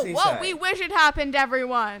 So, What does he say? we wish it happened,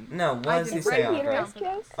 everyone. No, what I does he did say, Right, Audrey? uterus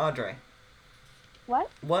joke? Audrey. What?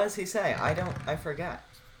 What does he say? I forget.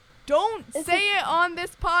 Don't Is say it on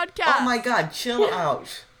this podcast. Oh my god, chill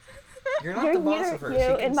out. You're not Your the boss of her. you She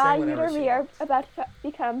and can my say whatever she uterus are wants. about to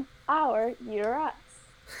become our uterus.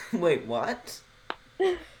 Wait, what?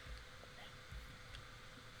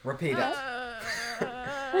 Repeat it.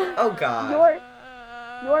 Oh god.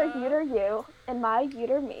 Your uter you and my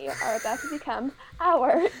uter me are about to become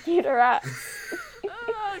our uterus.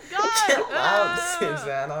 Oh, God. Chill out,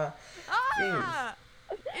 Susanna. Ah,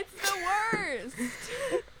 it's the worst.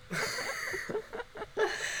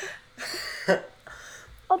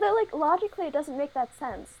 Although, like, logically it doesn't make that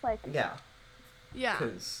sense. Like, Yeah, Yeah.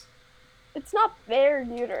 because... it's not their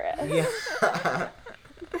uterus. Yeah.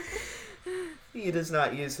 He does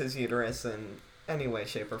not use his uterus in any way,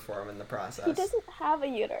 shape, or form in the process. He doesn't have a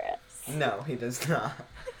uterus. No, he does not.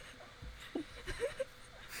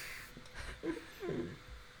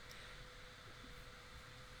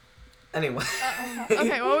 Anyway.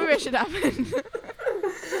 Okay, well, we wish it happened.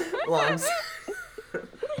 Long,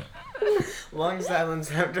 long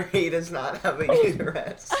silence after he does not have a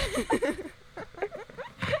uterus.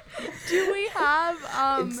 Do we have,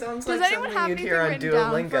 It sounds does like anyone something have you'd anything hear on written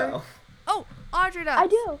down Duolingo. for... Oh, Audrey does. I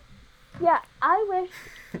do. Yeah, I wish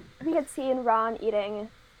we had seen Ron eating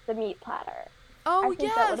the meat platter. Oh, I think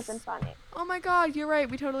yes. that would have been funny. Oh, my God, you're right.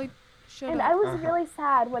 We totally should And I have. was Uh-huh. really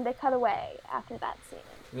sad when they cut away after that scene.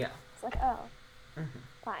 Yeah. It's like, oh,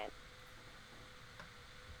 fine.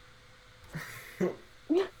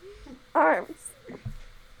 Arms.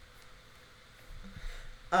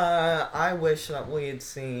 I wish that we had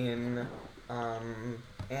seen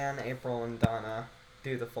Anne, April, and Donna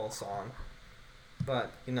do the full song.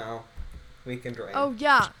 But, you know, we can dream. Oh,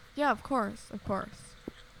 yeah. Yeah, of course. Of course.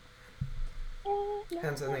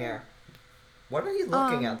 Hands in the air. What are you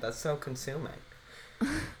looking Um, at? That's so consuming.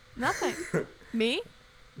 Nothing. Me?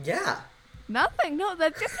 Yeah. Nothing. No,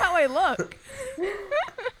 that's just how I look.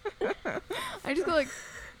 I just go like...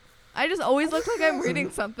 I just always look like I'm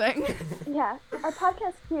reading something. Yeah, our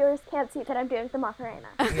podcast viewers can't see that I'm doing the Macarena.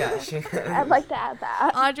 Yeah, she I'd like to add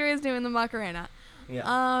that. Audrey is doing the Macarena. Yeah.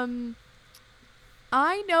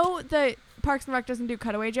 I know that Parks and Rec doesn't do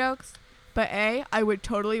cutaway jokes, but I would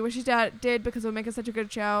totally wish his dad did because it would make it such a good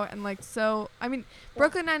show. And like, so, I mean,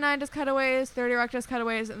 Brooklyn Nine-Nine does cutaways, 30 Rock does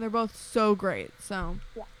cutaways, and they're both so great. So,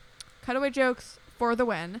 Yeah. cutaway jokes for the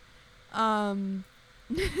win.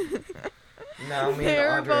 No, me and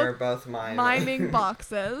they're Audrey are both miming. Miming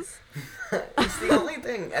boxes. It's the only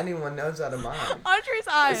thing anyone knows how to mime. Audrey's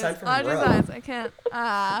eyes. Aside from Audrey's rope. eyes. I can't.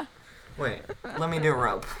 Wait, let me do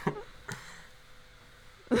rope.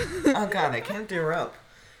 Oh god, I can't do rope.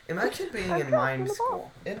 Imagine being I in dropped mime in the school.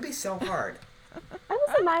 ball. It'd be so hard. I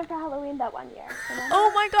was in mine for Halloween that one year. Remember?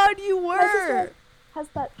 Oh my God, you My were. sister has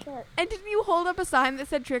that shirt. And didn't you hold up a sign that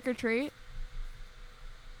said trick or treat?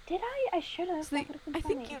 Did I? I should have. So That would have been I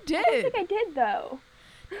think funny. you I did. don't think I did though.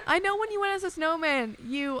 I know when you went as a snowman,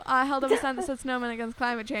 you held up a sign that said snowman against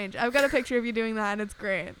climate change. I've got a picture of you doing that, and it's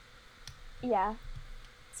great. Yeah.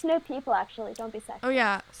 Snow people, actually. Don't be sexist. Oh,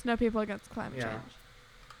 yeah. Snow people against climate Yeah.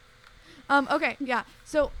 change. Okay, yeah.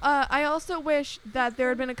 So, I also wish that there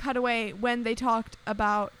had been a cutaway when they talked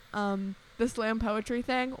about the slam poetry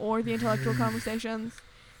thing or the intellectual conversations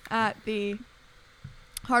at the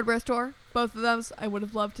hardware store. Both of those I would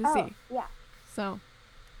have loved to Oh, see. yeah. So,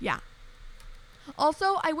 yeah.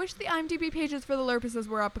 Also, I wish the IMDb pages for the Lurpuses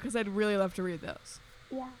were up because I'd really love to read those.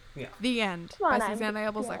 Yeah. The End Come on, by Susanna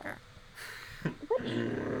IMDb. Abelzecker.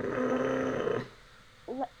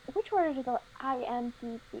 Which order did the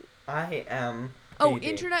IMDb? I am. Oh, DB.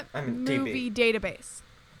 Internet I mean, Movie DB. Database.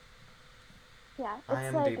 Yeah,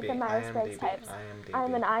 it's like IMDb, the Myers-Briggs IMDb, types. IMDb.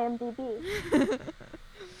 I'm an IMDb.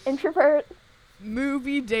 Introvert.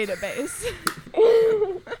 Movie Database.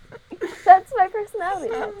 That's my personality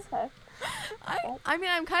type. So. I mean,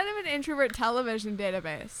 I'm kind of an introvert television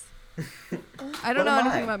database. I What don't know am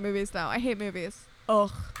anything I? about movies, though. I hate movies.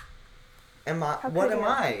 Ugh. Am I? How What could am you?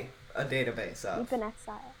 I? A database of? You've been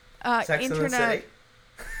exiled. Sex in the Internet.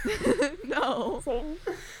 City. No. Satan.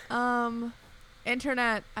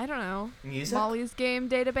 internet, I don't know, Music? Molly's game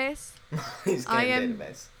database. Molly's game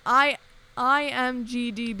database.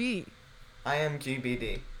 IMGDB.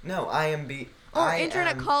 IMGBD. No, IMB. Or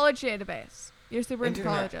Internet College Database. You're super into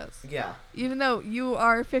Internet. colleges. Yeah. Even though you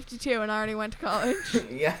are 52 and already went to college.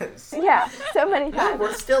 Yes. Yeah, so many No, times.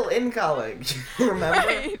 we're still in college. Remember?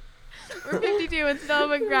 Right. We're 52 and still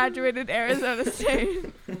haven't graduated Arizona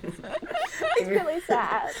State. It's really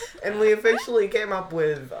sad. And we officially came up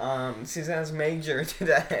with Suzanne's major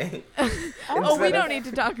today. Oh, we Instead don't of- need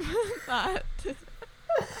to talk about that.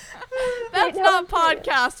 That's not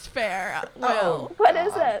podcast fair, Will. Oh, What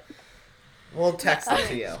is God. it? We'll text it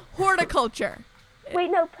to you. Horticulture.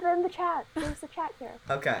 Wait, no, put it in the chat. There's the chat here.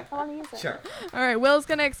 Okay. I want to use it. Sure. All right, Will's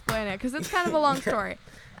going to explain it because it's kind of a long story.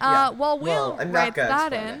 Yeah. While Will I'm not writes gonna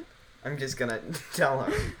that explain in, it. I'm just gonna tell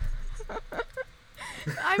her.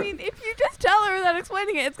 I mean, if you just tell her without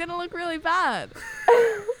explaining it, it's going to look really bad.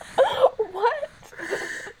 What?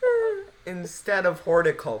 Instead of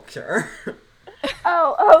horticulture.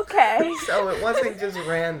 Oh, okay. So it wasn't just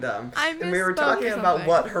random. I And we were misspoke talking or about something.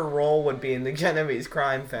 what her role would be in the Genovese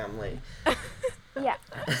crime family. Yeah,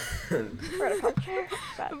 horticulture.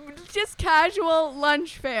 But Just casual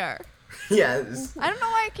lunch fare. Yes. I don't know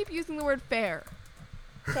why I keep using the word fair.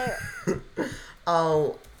 fair.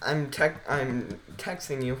 I'm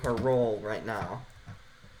texting you her role right now.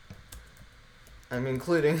 I'm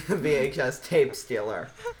including the VHS tape stealer.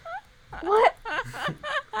 What?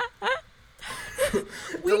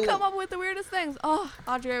 We come up with the weirdest things. Oh,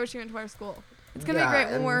 Audrey, I wish you went to our school. It's going to Yeah, be great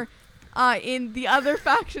when and- we're in the other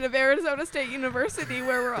faction of Arizona State University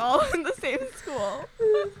where we're all in the same school.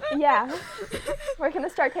 Yeah. We're going to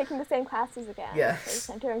start taking the same classes again. Yes.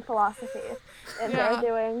 I'm doing philosophy. And Yeah. they're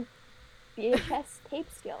doing VHS tape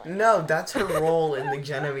stealing. No, that's her role in the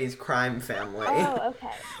Genovese crime family. Oh,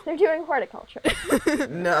 okay. They're doing horticulture.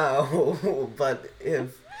 No, but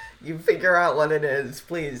if you figure out what it is,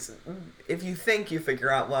 please, if you think you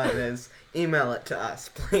figure out what it is, email it to us,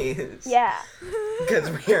 please. Yeah. Because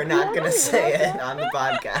we are not Yeah, going to you say know it on the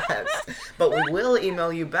podcast. But we will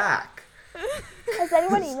email you back. Has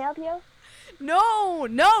anyone emailed you? No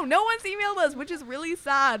one's emailed us, which is really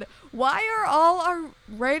sad. Why are all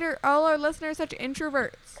our listeners such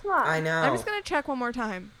introverts? Come on. I know. I'm just gonna check one more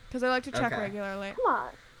time because I like to check Okay. regularly. Come on.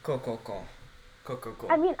 Cool.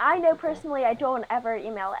 I mean, I know personally I don't ever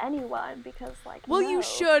email anyone because, like, Well, no. you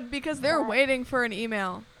should because they're But- waiting for an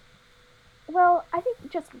email. Well, I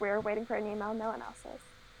think just we're waiting for an email. No one else is.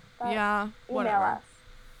 But Yeah, email whatever. us.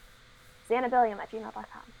 xanabilliam@gmail.com.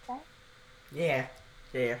 Okay? Yeah.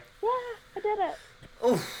 Yeah, I did it.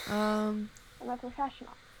 Oh, I'm a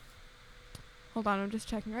professional. Hold on, I'm just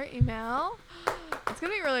checking our email. It's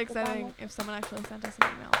gonna be really exciting if someone actually sent us an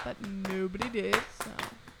email, but nobody did, so.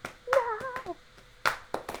 No.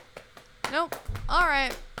 Nope. All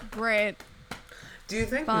right. Great. do you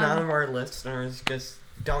think Fun. none of our listeners just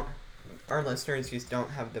don't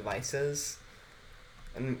have devices?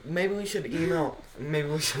 And maybe we should email. Maybe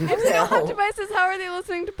we should If they don't have mail. devices, how are they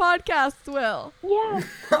listening to podcasts, Will? Yeah.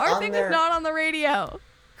 Our on thing their- is not on the radio.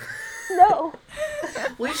 No.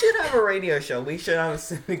 We should have a radio show. We should have a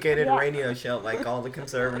syndicated Yeah. radio show like all the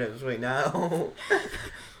conservatives we know.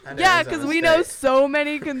 At Yeah, Arizona because we know State. so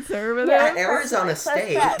many conservatives. Yeah. At Arizona So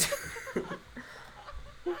State. sad.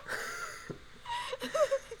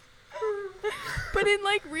 But in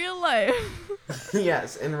like real life,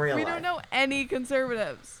 Yes, in real we life. don't know any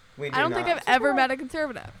conservatives. We do I don't not. think I've ever met a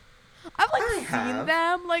conservative. I've like I seen have.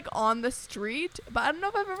 them like on the street, but I don't know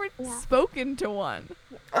if I've ever Yeah. spoken to one.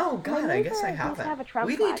 Oh God, My I guess I neighbor used to haven't. have a Trump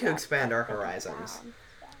We need flag to up, expand but our they took it horizons down.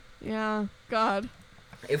 Yeah, God.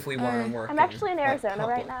 if we want to work. I'm actually in like, Arizona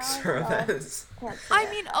right public now, so- service. Can't see I it,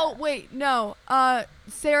 mean, but- oh wait, no.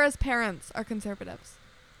 Sarah's parents are conservatives,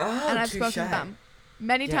 Oh, and I've touche. spoken to them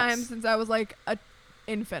many Yes. times since I was like a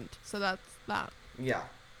infant. So that's that. Yeah.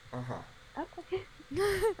 Uh huh. Okay.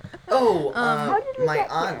 Oh, How did we my get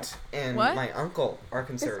here? aunt and What? my uncle are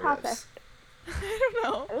conservatives. I don't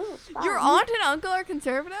know. Ooh, Your fun. aunt and uncle are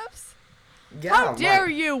conservatives? Yeah. How dare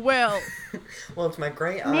you, Will? Well, it's my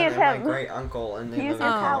great aunt Mute and my him. great uncle, and they Use live in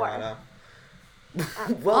your power. Colorado.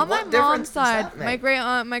 Well, On my what difference mom's does side, that my make? great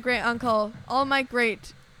aunt, my great uncle, all my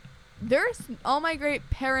great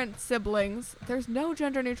parent siblings. There's no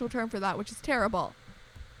gender neutral term for that, which is terrible.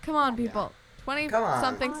 Come on, Yeah. people. 20 Come on.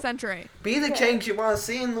 something century. Be the change you want to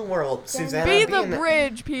see in the world, Susanna. Be the an-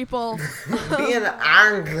 bridge, people. Be an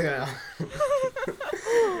angel.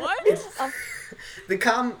 What?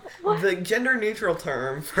 The gender neutral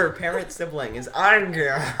term for parent sibling is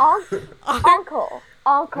angel. Uncle.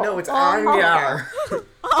 Uncle. No, it's Angar.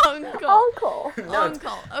 Uncle. Uncle. No, it's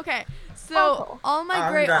Uncle. Okay. So Uncle. all my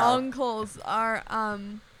great Uncle. uncles are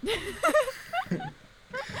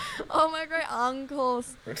all my great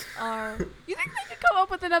uncles are. You think they could come up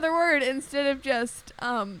with another word instead of just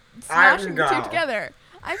smashing the two Uncle. together?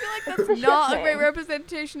 I feel like It's a that's not a ship great name.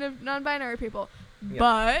 representation of non-binary people. Yeah.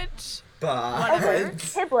 But Okay, But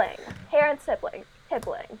sibling. Parent sibling.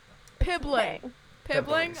 Sibling. pibbling.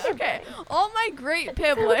 Pibbling? Siblings. Okay. All my great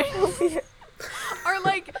pibblings are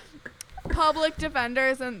like public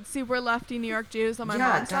defenders and super lefty New York Jews on my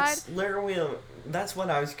mom's side. that's literally. That's what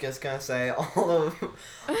I was just gonna say. All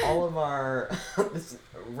of our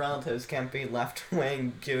relatives can't be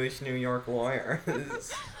left-wing Jewish New York lawyers.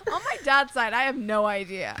 On my dad's side, I have no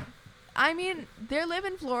idea. I mean, they live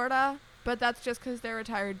in Florida, but that's just because they're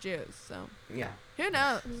retired Jews, so Yeah. who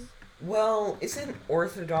knows? Well, isn't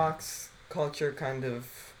Orthodox culture kind of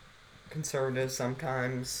conservative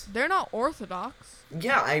sometimes? They're not Orthodox.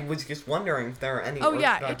 Yeah, I was just wondering if there are any Oh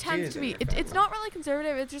yeah, Orthodox it tends Jews to in be. your It's family. not really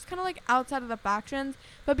conservative. It's just kind of like outside of the factions.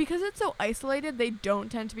 But because it's so isolated, they don't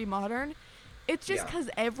tend to be modern. It's just Yeah. because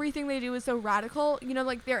everything they do is so radical. You know,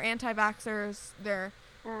 like they're anti-vaxxers. They're,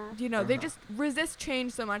 you know, they Uh-huh. just resist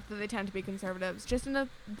change so much that they tend to be conservatives. Just in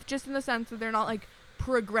the sense that they're not like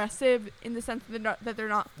progressive in the sense that they're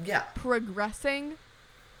not Yeah. progressing.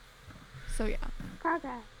 So yeah.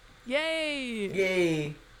 Progress. Yay!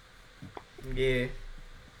 Yay. Yeah.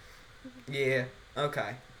 Yeah.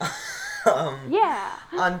 Okay. Yeah.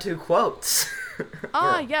 On to quotes.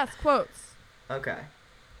 Ah, Girl. yes, quotes. Okay.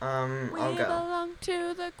 We I'll go. belong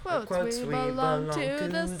to the quotes. Quotes, we belong to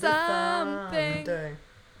the something. Thunder.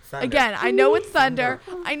 Again, I know it's thunder.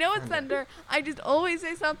 Thunder. I know it's Thunder. thunder. I just always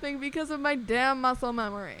say something because of my damn muscle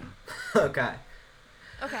memory. Okay.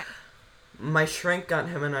 Okay. My shrink got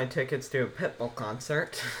him and I tickets to a Pitbull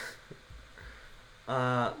concert.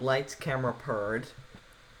 Lights, camera, purred.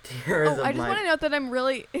 Tears Oh, of I just my... want to note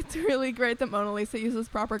that it's really great that Mona Lisa uses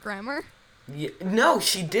proper grammar. No,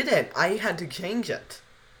 she didn't. I had to change it.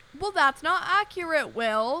 Well, that's not accurate,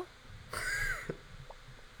 Will.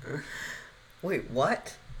 Wait,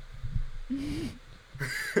 what?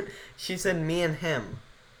 She said me and him.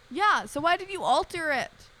 Yeah, so why did you alter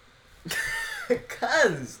it?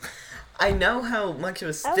 Because I know how much of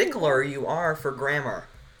a stickler you are for grammar.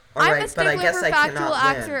 I'm a Alright, but I stickler guess for I factual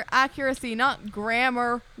cannot win. accuracy, not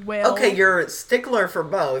grammar, Will. Okay, you're a stickler for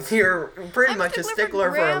both. You're pretty I'm much a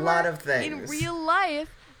stickler for a lot of grammar things. in real life,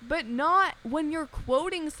 but not when you're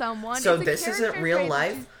quoting someone. So It's a this isn't character real trait that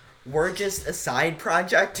life? We're just a side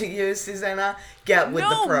project to you, Susanna? Get with No,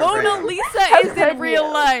 the program. Mona Lisa is could in real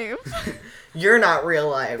you? life. You're not real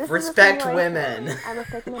life. This is a Respect simulation. women. I'm a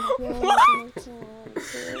figment of your imagination.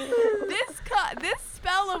 This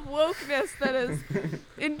spell of wokeness that has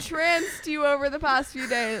entranced you over the past few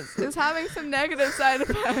days is having some negative side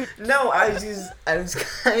effects. No, I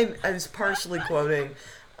was partially quoting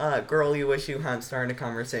Girl You Wish You Hadn't Started a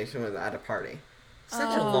Conversation With at a Party.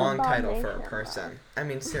 Such a Oh. long title for a Abomination. person. I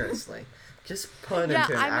mean, seriously. Just put Yeah,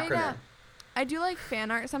 into an I made acronym. I do like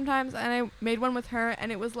fan art sometimes, and I made one with her,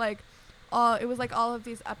 and it was like all of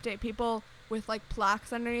these update people with like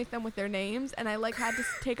plaques underneath them with their names, and I like had to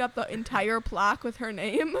take up the entire plaque with her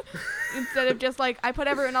name instead of just like I put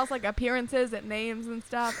everyone else like appearances and names and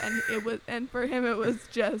stuff, and for him it was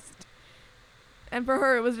just, and for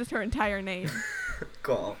her it was just her entire name.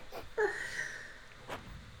 Cool.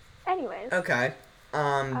 Anyways. Okay.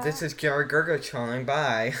 This is Gary Gergo trolling.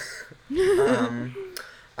 Bye.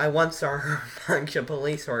 I once saw her punch a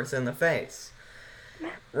police horse in the face.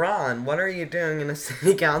 Ron, what are you doing in a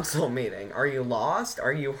city council meeting? Are you lost?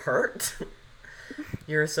 Are you hurt?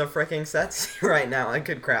 You're so freaking sexy right now, I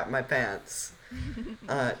could crap my pants.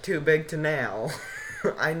 Too big to nail.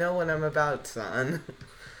 I know what I'm about, son.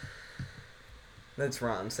 That's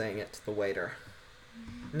Ron saying it to the waiter.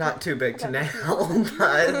 Not too big to nail,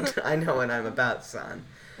 but I know what I'm about, son.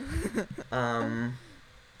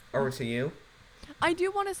 Over to you. I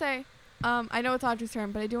do want to say, I know it's Audrey's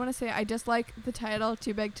turn, but I do want to say I dislike the title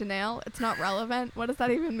 "Too Big to Nail." It's not relevant. What does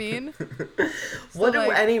that even mean? What do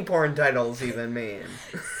like- any porn titles even mean?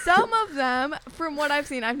 Some of them, from what I've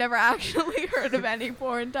seen, I've never actually heard of any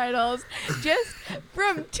porn titles. Just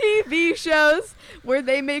from TV shows where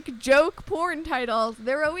they make joke porn titles.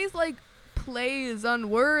 They're always like plays on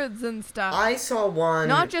words and stuff. I saw one.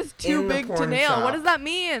 Not just too in the big to porn nail. shop. What does that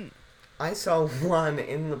mean? I saw one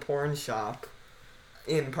in the porn shop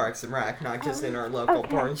in Parks and Rec, not just in our local Okay.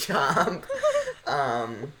 porn shop.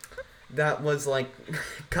 That was like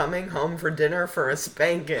coming home for dinner for a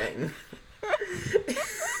spanking.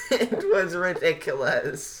 It was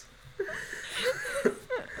ridiculous.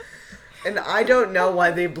 And I don't know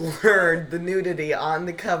why they blurred the nudity on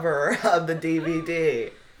the cover of the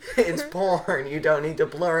DVD. It's porn. You don't need to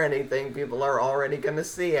blur anything. People are already gonna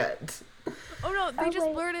see it. Oh no, they just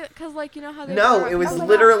blurred it because, like, you know how they. No, it was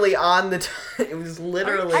literally on the. It was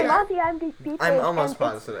literally. I'm on the IMDb page. I'm almost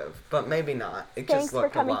positive, but maybe not. It Thanks just for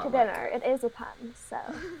looked coming a lot to like dinner. It is a pun, so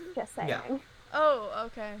just saying. Yeah. Oh,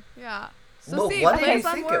 okay, yeah. So Well, see, what did plays you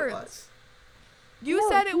on think words. it was? You No,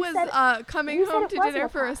 said it you was said- coming you said home it to wasn't dinner a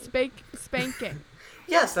for a pun. spanking.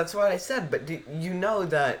 Yes, that's what I said. But you know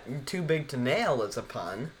that too big to nail is a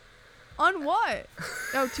pun. On what?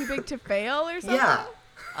 Oh, too big to fail or something? Yeah.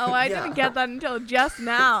 Oh, I Yeah. didn't get that until just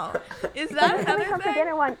now. Is The that coming another home for thing?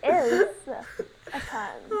 dinner one is a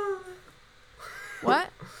pun. What?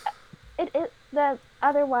 The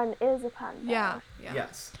other one is a pun. Though. Yeah.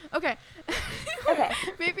 Yes. Okay. Okay.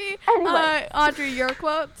 Maybe, Anyway. Audrey, your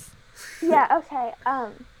quotes? Yeah. Okay.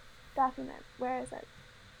 Document. Where is it?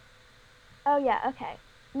 Oh yeah. Okay.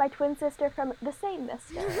 My twin sister from the same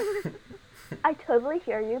mister. I totally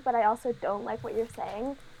hear you, but I also don't like what you're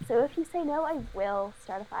saying. So if you say no, I will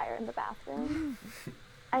start a fire in the bathroom.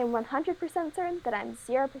 I am 100% certain that I'm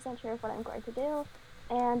 0% sure of what I'm going to do.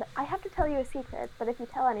 And I have to tell you a secret, but if you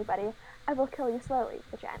tell anybody, I will kill you slowly,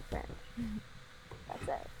 the giant fringe. That's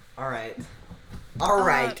it. All right. All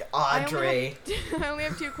right, I Audrey. only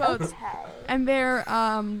have 2 quotes. Okay. And they're,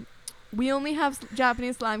 we only have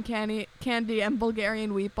Japanese slime candy and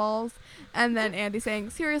Bulgarian wheat balls. And then Andy saying,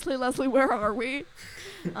 seriously, Leslie, where are we?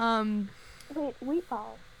 Wait, wheat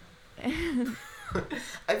balls.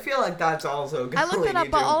 I feel like that's also going I looked it up,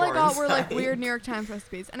 but all I got were like site. weird New York Times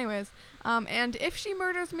recipes. Anyways, and if she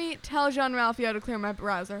murders me, tell Jean Ralphio to clear my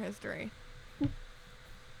browser history.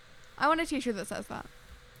 I want a t-shirt that says that.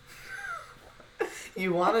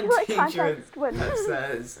 You want a feel like teacher context would- that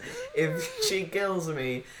says, if she kills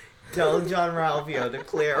me, tell John Ralphio to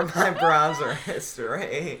clear my browser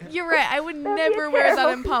history. You're right. I would That'd be never wear that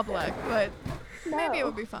terrible. in public, but maybe it No.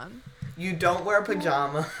 would be fun. You don't wear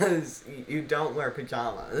pajamas. You don't wear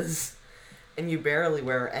pajamas. And you barely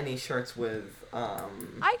wear any shirts with,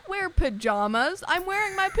 I wear pajamas. I'm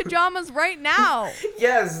wearing my pajamas right now.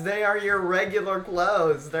 Yes, they are your regular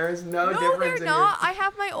clothes. There's no No, difference they're in not. your... I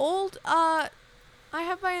have my old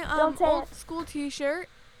Don't say old it. school t-shirt,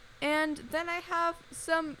 and then I have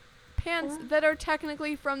some pants that are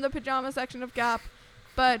technically from the pajama section of Gap,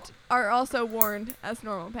 but are also worn as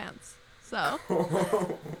normal pants. So,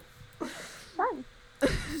 Fun.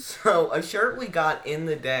 So, a shirt we got in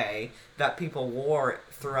the day that people wore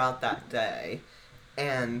throughout that day,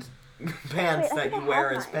 and pants Wait, I that think you I wear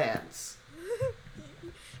have as mine. pants.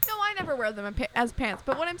 no, I never wear them as pants,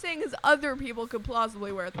 but what I'm saying is other people could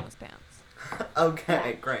plausibly wear them as pants.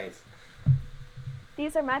 Okay, great.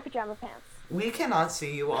 These are my pajama pants. We cannot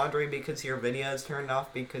see you, Audrey, because your video is turned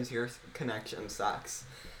off because your connection sucks.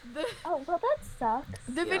 The Oh, well, that sucks.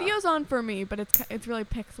 the Yeah. video's on for me, but it's really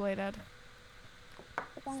pixelated.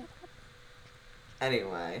 But then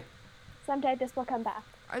Anyway. someday this will come back.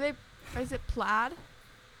 Is it plaid?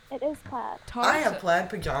 It is plaid. I have plaid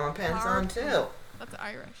pajama pants on, Tart. too. That's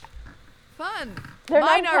Irish. Fun. They're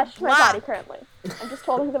Mine not are attached to my body black. currently. I'm just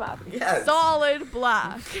holding them up. Yes. Solid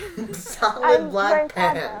black. Solid I'm black wearing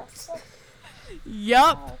plaid now. pants.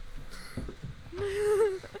 Yup.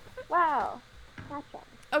 Wow. Gotcha.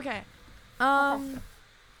 Okay.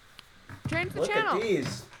 Change the Look channel. at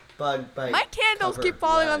these bug bite. My candles covered keep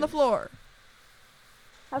falling on the legs. floor.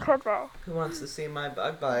 Okay, bro. Who wants to see my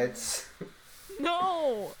bug bites?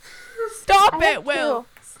 No. Stop I have it, Will. two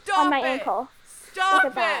Stop on my it. ankle. Stop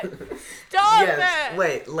Look at it. Stop Yes. it.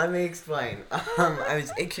 Wait, let me explain. I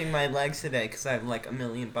was itching my legs today because I have like a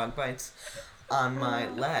million bug bites on my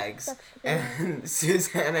legs, That's and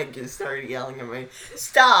Susanna just started yelling at me,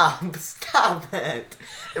 "Stop! Stop it!"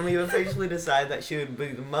 And we officially decided that she would be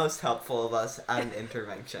the most helpful of us at an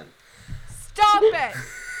intervention. Stop it.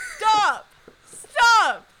 Stop.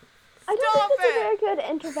 Stop. I don't Stop think it's a it. very good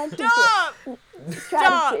intervention Stop.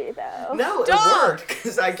 strategy, though. No, Stop! it worked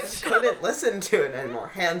because I just couldn't listen to it anymore.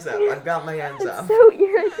 Hands up! I've got my hands It's up. so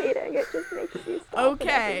irritating. It just makes you stop.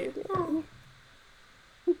 Okay. whatever you're doing.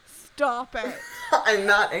 Stop it. I'm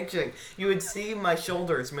not itching. You would see my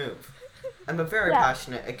shoulders move. I'm a very Yeah.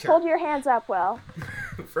 passionate itcher. Hold your hands up, Will.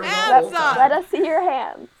 For the Hands whole up! time. Let us see your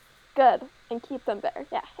hands. Good. And keep them there.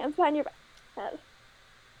 Yeah, hands behind your back. Head.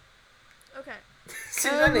 Okay.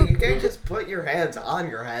 Susanna, you can't just put your hands on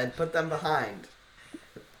your head. Put them behind.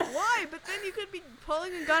 Why? But then you could be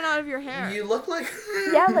pulling a gun out of your hair. You look like...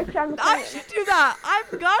 Yeah, like John I McClane. should do that.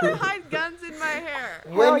 I've got to hide guns in my hair.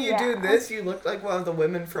 When Hell you do yeah. this, you look like one of the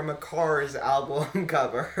women from a Cars album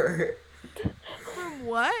cover. From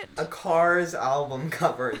what? A Cars album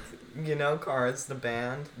cover. You know Cars, the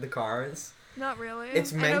band, the Cars. Not really.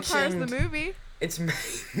 It's I know Cars the mentioned- movie. It's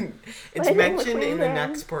it's Wait, mentioned what in the band?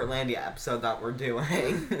 next Portlandia episode that we're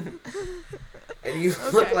doing. And you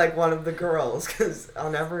look Okay. like one of the girls, because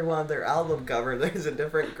on every one of their album cover, there's a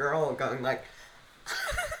different girl going like,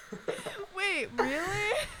 Wait,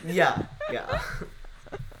 really? yeah.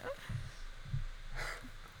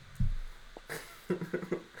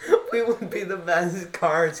 We would be the best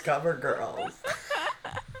Cars cover girls.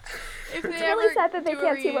 If they It's ever really sad that they do a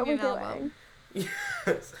can't see what we're reunion doing. album.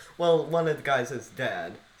 Yes. Well, one of the guys is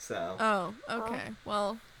dead, so. Oh, okay.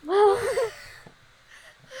 Well, Well,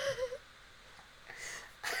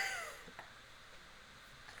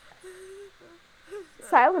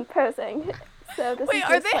 silent posing. So this wait, is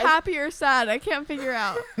are just they like, happy or sad? I can't figure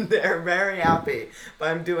out. They're very happy, but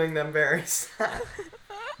I'm doing them very sad.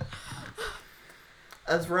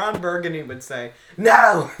 As Ron Burgundy would say,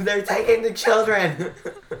 no, they're taking the children.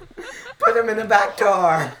 Put them in the back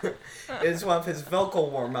door. It's one of his vocal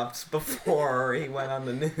warm-ups before he went on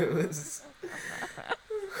the news.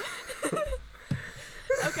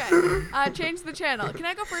 Okay, change the channel. Can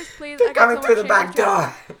I go first, please? They're I got coming so through much the back change to channel.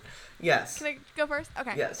 door. Yes. Can I go first?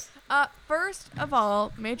 Okay. Yes. First of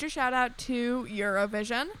all, major shout out to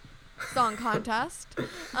Eurovision Song Contest.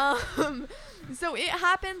 So it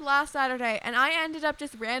happened last Saturday, and I ended up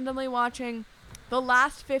just randomly watching the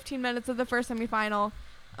last 15 minutes of the first semifinal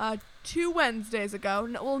 2 Wednesdays ago.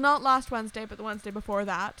 Well, not last Wednesday, but the Wednesday before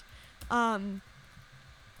that. And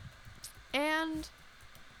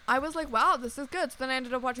I was like, wow, this is good. So then I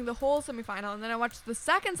ended up watching the whole semifinal, and then I watched the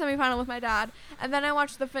second semifinal with my dad, and then I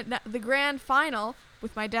watched the grand final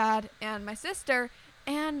with my dad and my sister,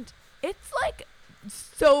 and it's like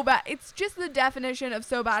so bad. It's just the definition of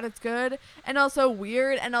so bad it's good, and also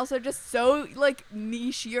weird, and also just so like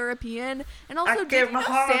niche European. And also, I did give you my know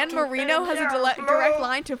heart San to Marino has a Flo. direct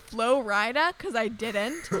line to Flo Rida? Because I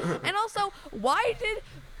didn't. And also, why did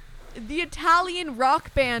the Italian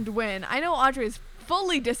rock band win? I know Audrey is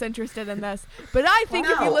fully disinterested in this, but I think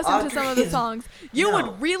if you No, listen to some of the Audrey is- songs, you no.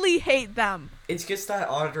 would really hate them. It's just that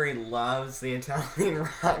Audrey loves the Italian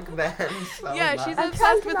rock band so Yeah, much. she's I'm obsessed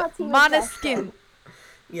trying to with not seem Måneskin.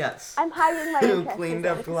 Yes. I'm hiding my Who interest. cleaned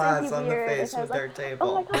in up it. It's gonna glass be on the weird face if I with was their like, table.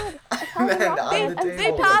 oh my god, And Italian rock on band, the I'm They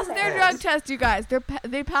table. so passed their excited. drug test, you guys.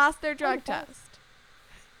 They passed their drug Okay. test.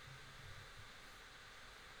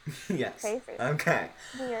 Yes. Crazy. Okay.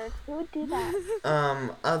 Weird. Who would do that?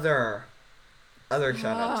 Other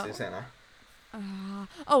shout outs, Wow. Susanna.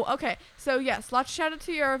 Okay. So yes, lots of shout out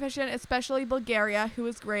to Eurovision, especially Bulgaria, who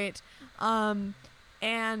was great, and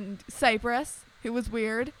Cyprus, who was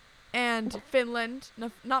weird, and Finland.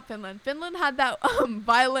 No, not Finland. Finland had that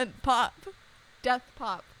violent pop, death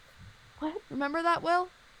pop. What? Remember that, Will?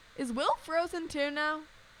 Is Will frozen too now?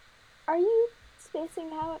 Are you spacing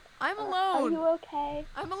out? I'm Are alone. you okay?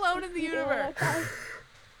 I'm alone in the You doing universe.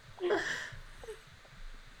 okay?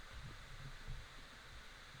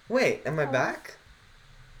 Wait, am I back?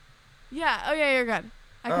 Yeah. Oh yeah, you're good.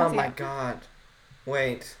 I can Oh see my it. god.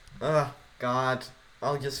 Wait. Oh god.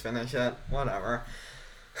 I'll just finish it. Whatever.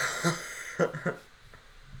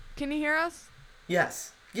 Can you hear us?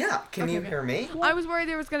 Yes. Yeah. Can Okay, you good. hear me? Yeah. I was worried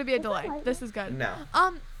there was gonna be a It's delay. alright. This is good. No.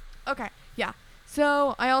 Okay, yeah.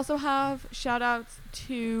 So I also have shout outs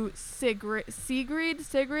to Sigrid,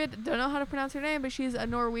 don't know how to pronounce her name, but she's a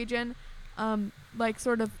Norwegian, like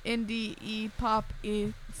sort of indie pop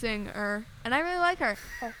singer, and I really like her.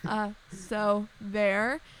 So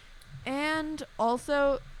there. And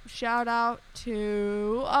also shout out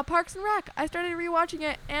to Parks and Rec. I started rewatching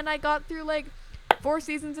it, and I got through like 4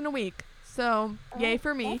 seasons in a week. So yay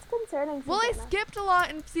for me. That's concerning. Well, I Susanna. skipped a lot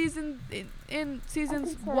in seasons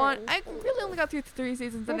concerned. 1. I really only got through 3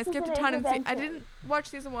 seasons, and I This is skipped a an ton. I intervention. didn't watch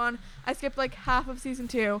season 1. I skipped like half of season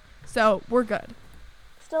 2, so we're good.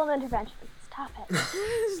 Still an intervention. Stop it.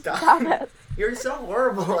 Stop. Stop it. You're so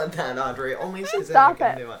horrible at that, Audrey. Only Susanna Stop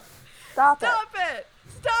can it. do it. Stop it. Stop it!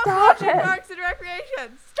 Stop Stop watching it. Parks and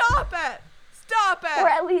Recreation! Stop it! Stop Or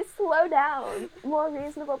it! at least slow down. More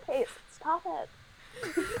reasonable pace. Stop it.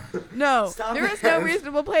 No, Stop there is no it.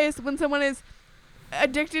 reasonable place when someone is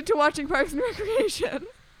addicted to watching Parks and Recreation.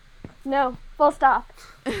 No. Full stop.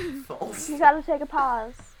 False. You gotta take a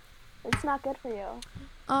pause. It's not good for you.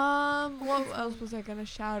 What else was I gonna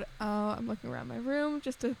shout out? I'm looking around my room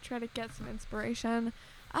just to try to get some inspiration.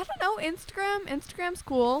 I don't know, Instagram's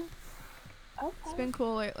cool. It's Okay. been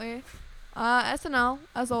cool lately. SNL,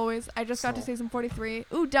 as always. I just got to So- season 43.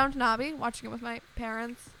 Ooh, Downton Abbey, watching it with my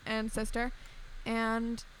parents and sister.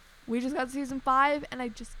 And we just got to season 5, and I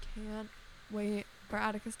just can't wait for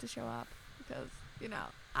Atticus to show up. Because,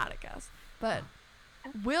 Atticus. But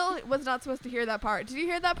Will was not supposed to hear that part. Did you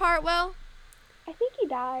hear that part, Will? I think he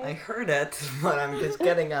died. I heard it, but I'm just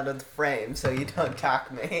getting out of the frame so you don't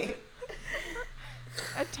attack me.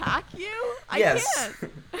 Attack you? Yes. I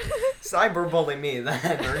can't. Cyberbully me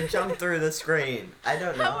then, or jump through the screen. I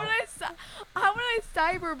don't know. How would I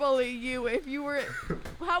cyberbully you if you were?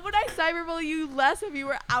 How would I cyberbully you less if you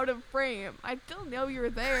were out of frame? I still know you're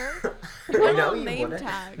there. I know you name wouldn't.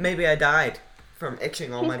 tag. Maybe I died from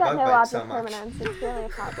itching all He's my got bug no bites so object much. permanence. It's really a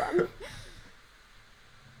problem.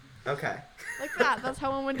 Okay. Like that. That's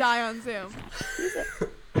how one would die on Zoom. Use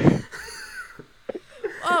it.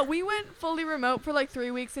 Oh, we went fully remote for like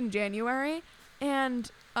 3 weeks in January,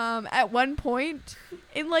 and at one point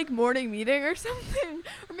in like morning meeting or something,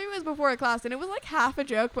 or maybe it was before a class, and it was like half a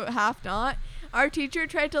joke but half not. Our teacher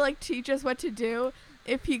tried to like teach us what to do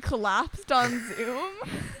if he collapsed on Zoom.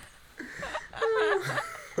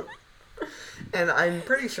 And I'm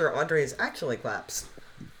pretty sure Audrey is actually collapsed.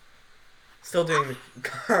 Still doing the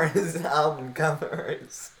Cars album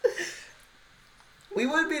covers. We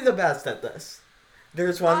would be the best at this.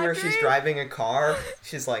 There's one where she's Audrey? driving a car.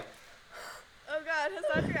 She's like, Oh God,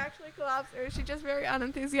 has Audrey actually collapsed, or is she just very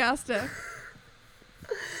unenthusiastic?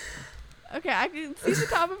 Okay, I can see the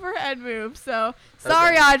top of her head move, so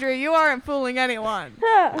sorry, Okay. Audrey, you aren't fooling anyone.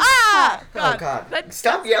 Ah! oh God, that-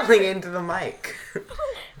 stop yelling into the mic.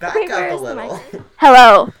 Back Wait, up a where's the little. mic?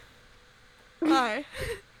 Hello. Hi.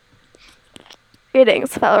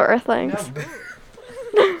 Greetings, fellow Earthlings.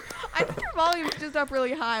 No, I think your volume's just up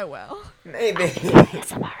really high, Will. maybe.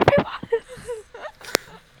 ASMR, everyone.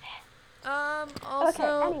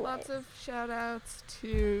 Also, anyways. lots of shout outs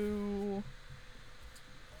to.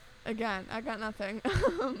 Again, I got nothing.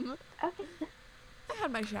 Okay. I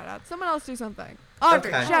had my shout outs. Someone else do something.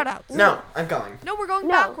 Audrey, Okay. shout outs. No, I'm going. No, we're going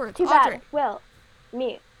No, backwards. too Audrey. bad. Will,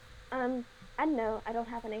 me. And no, I don't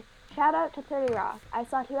have any. Shout out to 30 Rock. I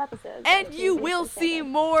saw 2 episodes. And It you was will basically see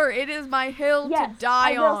famous. more. It is my hill Yes, to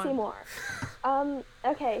die I will on. see more.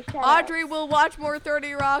 Okay, shout Audrey outs. will watch more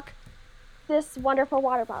 30 Rock. This wonderful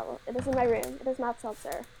water bottle. It is in my room. It is not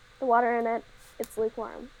seltzer. The water in it, it's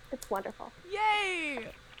lukewarm. It's wonderful. Yay!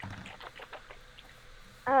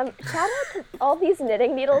 Shout out to all these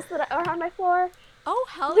knitting needles that are on my floor. Oh,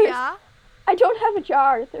 hell There's- yeah. I don't have a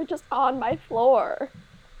jar. They're just on my floor.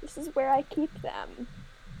 This is where I keep them.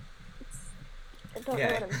 I don't know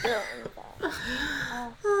Yay. what I'm doing with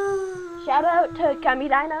that. Shout out to Gummy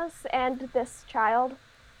Dinos and this child.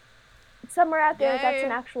 Somewhere out there, that's Yay.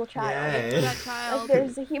 an actual child. Yay. That Like, child.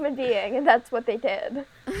 there's a human being, and that's what they did.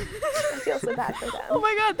 I feel so bad for them. Oh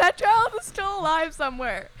my god, that child is still alive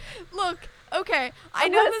somewhere. Look, okay, I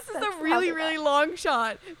I'm know gonna this is send a really, Sally really that. long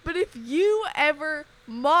shot, but if you ever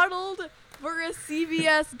modeled for a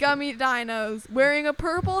CVS Gummy Dinos wearing a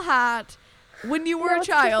purple hat when you were No, a it's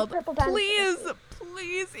just a child, purple dinosaur.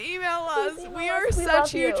 please email us. Please email We us. are We such love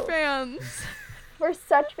huge you. fans. We're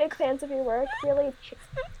such big fans of your work. Really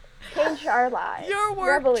changed our lives. Your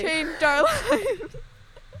work Revolution. changed our lives.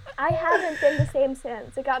 I haven't been the same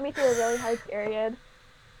since. It got me through a really hard period.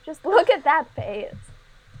 Just look at that face.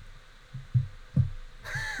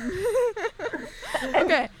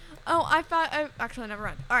 Okay. Oh, actually, never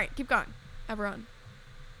mind. All right, keep going. Everyone.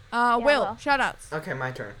 Will, well. shout outs. Okay,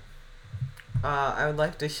 my turn. I would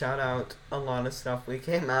like to shout out a lot of stuff we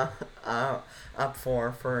came up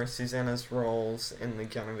for Susanna's roles in the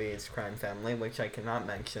Genovese crime family, which I cannot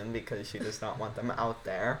mention because she does not want them out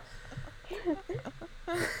there.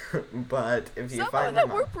 But if you Some of find them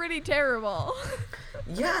them were pretty terrible.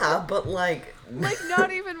 yeah, but like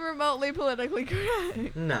Not even remotely politically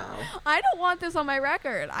correct. no. I don't want this on my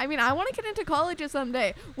record. I mean, I want to get into colleges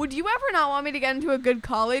someday. Would you ever not want me to get into a good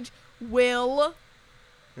college? Will.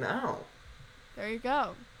 No. There you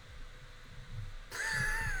go.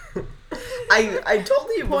 I told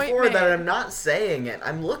you Point before made. that I'm not saying it.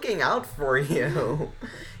 I'm looking out for you.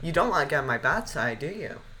 You don't want to get on my bad side, do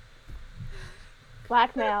you?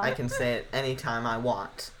 Blackmail. I can say it anytime I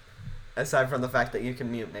want. Aside from the fact that you can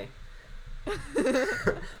mute me.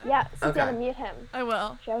 Yeah, Susanna, Okay. mute him. I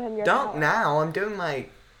will. Show him your Don't power. now. I'm doing my...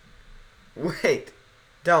 Wait.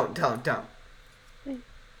 Don't.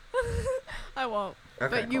 I won't.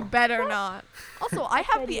 Okay, But you cool. better not. Also, I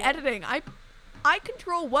have the idea. editing. I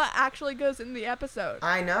control what actually goes in the episode.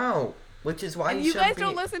 I know. Which is why And you you should guys be...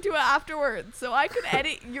 don't listen to it afterwards, so I could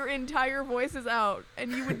edit your entire voices out,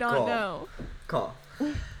 and you would not Cool. know. Cool.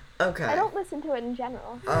 Okay. I don't listen to it in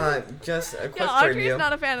general. Just a quick Yeah, Audrey preview. is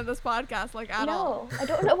not a fan of this podcast, like, at all. No, I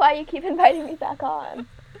don't know why you keep inviting me back on.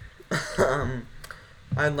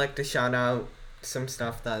 I'd like to shout out some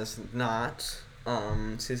stuff that is not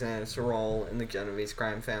Susanna's role in the Genovese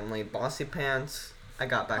crime family. Bossy Pants. I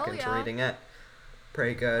got back Oh, into yeah. reading it.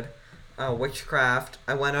 Pretty good. Witchcraft.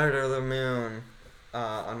 I went under the moon.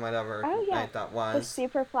 On whatever night that The was.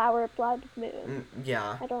 super flower blood moon.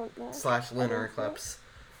 Yeah. I don't know. / lunar I don't eclipse.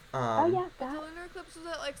 Oh yeah, The that. lunar eclipse was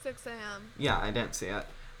at like 6 a.m. Yeah, I didn't see it.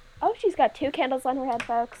 Oh, she's got 2 candles on her head,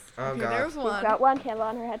 folks. Oh Okay, god. there's She's one. got 1 candle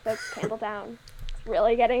on her head, folks. Candle down. It's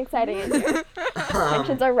really getting exciting in here. Um,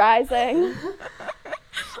 Tensions are rising.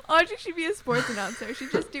 Audrey should be a sports announcer.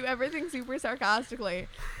 She'd just do everything super sarcastically.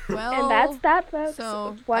 Well, And that's that, folks.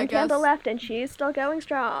 so, I One candle guess- left, and she's still going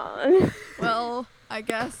strong. well, I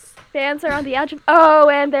guess. Fans are on the edge of. Oh,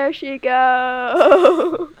 and there she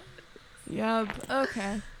goes. Yep.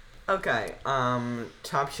 Okay. Okay,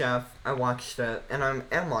 Top Chef, I watched it, and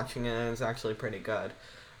am watching it, and it's actually pretty good.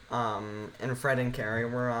 And Fred and Carrie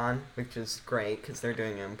were on, which is great, because they're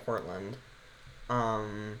doing it in Portland.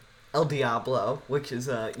 El Diablo, which is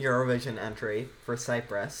a Eurovision entry for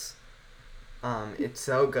Cyprus. It's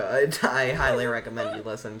so good. I highly recommend you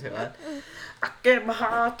listen to it. I give my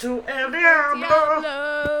heart to El Diablo.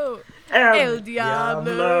 Diablo. El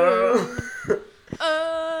Diablo.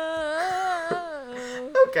 Oh.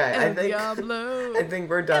 Okay, El Diablo. I think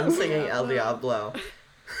we're done El singing El Diablo.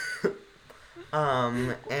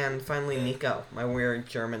 Diablo. And finally Nico, my weird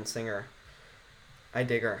German singer. I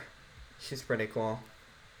dig her. She's pretty cool.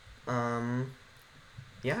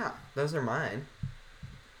 Yeah, those are mine.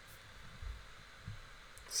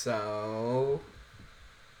 So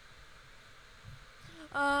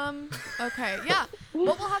Okay, yeah.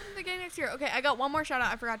 What will happen to the gang next year? Okay, I got one more shout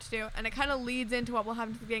out I forgot to do, and it kind of leads into what will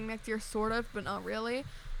happen to the gang next year, sort of, but not really.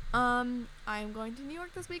 I'm going to New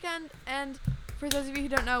York this weekend, and for those of you who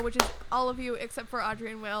don't know, which is all of you except for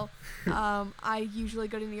Audrey and Will, I usually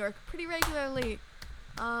go to New York pretty regularly,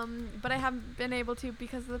 but I haven't been able to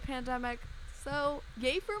because of the pandemic. So,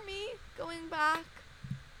 yay for me going back.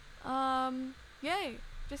 Yay.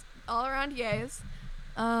 Just all around yays.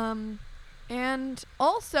 And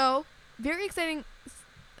also, very exciting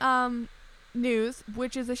news,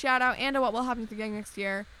 which is a shout out and a what will happen to the gang next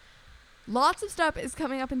year. Lots of stuff is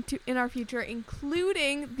coming up in our future,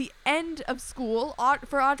 including the end of school.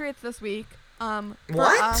 For Audrey, it's this week. For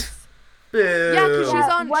What? us, boo. yeah, because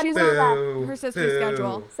Yeah, one she's more on her sister's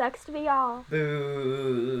schedule. Sucks to be y'all.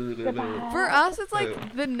 Boo. Goodbye. For us, it's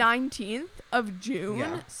like the 19th of June,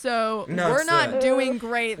 Yeah. so No, we're it's not the- doing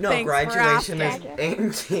great. No, Thanks graduation for is asking.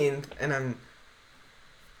 18th, and I'm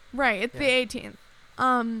Right, it's the 18th.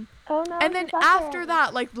 Oh no. And then it's after okay.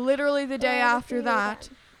 that, like literally the day Yeah, after we'll see you that,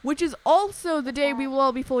 then. which is also the day we will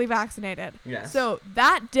all be fully vaccinated. yes. So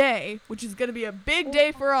that day, which is going to be a big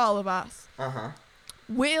day for all of us,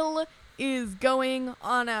 Will is going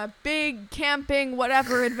on a big camping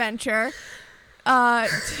whatever adventure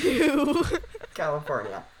to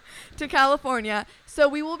California. to California. So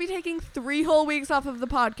we will be taking 3 whole weeks off of the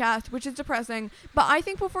podcast, which is depressing. But I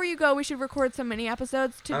think before you go, we should record some mini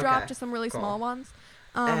episodes to drop, Okay, just some really cool. small ones,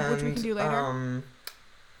 which we can do later.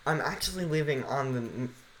 I'm actually leaving on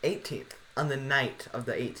the 18th, on the night of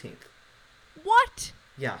the 18th. What?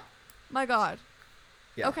 Yeah. My God.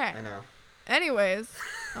 Yeah. Okay. I know. Anyways,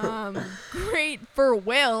 great for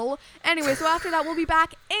Will. Anyway, so after that, we'll be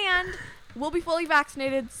back and we'll be fully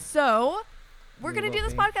vaccinated. So we're We going to do will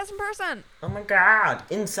this be. podcast in person. Oh my God.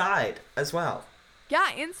 Inside as well.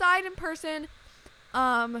 Yeah, inside in person,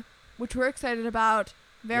 which we're excited about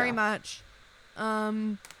very Yeah. much.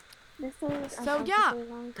 This is So, yeah. uncomfortably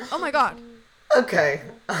long. Oh my God. Okay.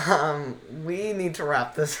 We need to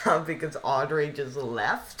wrap this up because Audrey just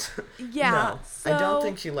left. Yeah. No, So I don't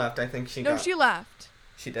think she left. I think she No, got. she left.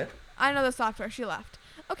 She did? I know the software. She left.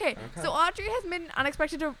 Okay, Okay. so Audrey has made an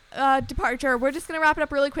unexpected departure. We're just going to wrap it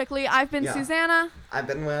up really quickly. I've been Yeah. Susanna. I've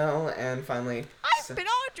been Will, and finally. I've been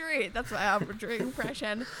Audrey. That's my Audrey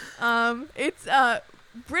impression. It's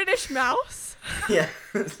British mouse. Yeah.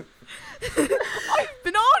 I've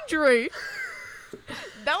been Audrey.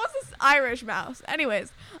 That was this Irish mouse.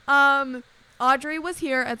 Anyways, Audrey was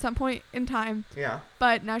here at some point in time, Yeah.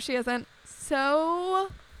 but now she isn't.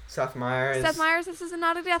 So, Seth Meyers. Seth Meyers, this is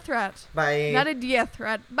not a death threat. Bye. Not a death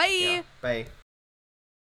threat. Bye. Yeah. Bye.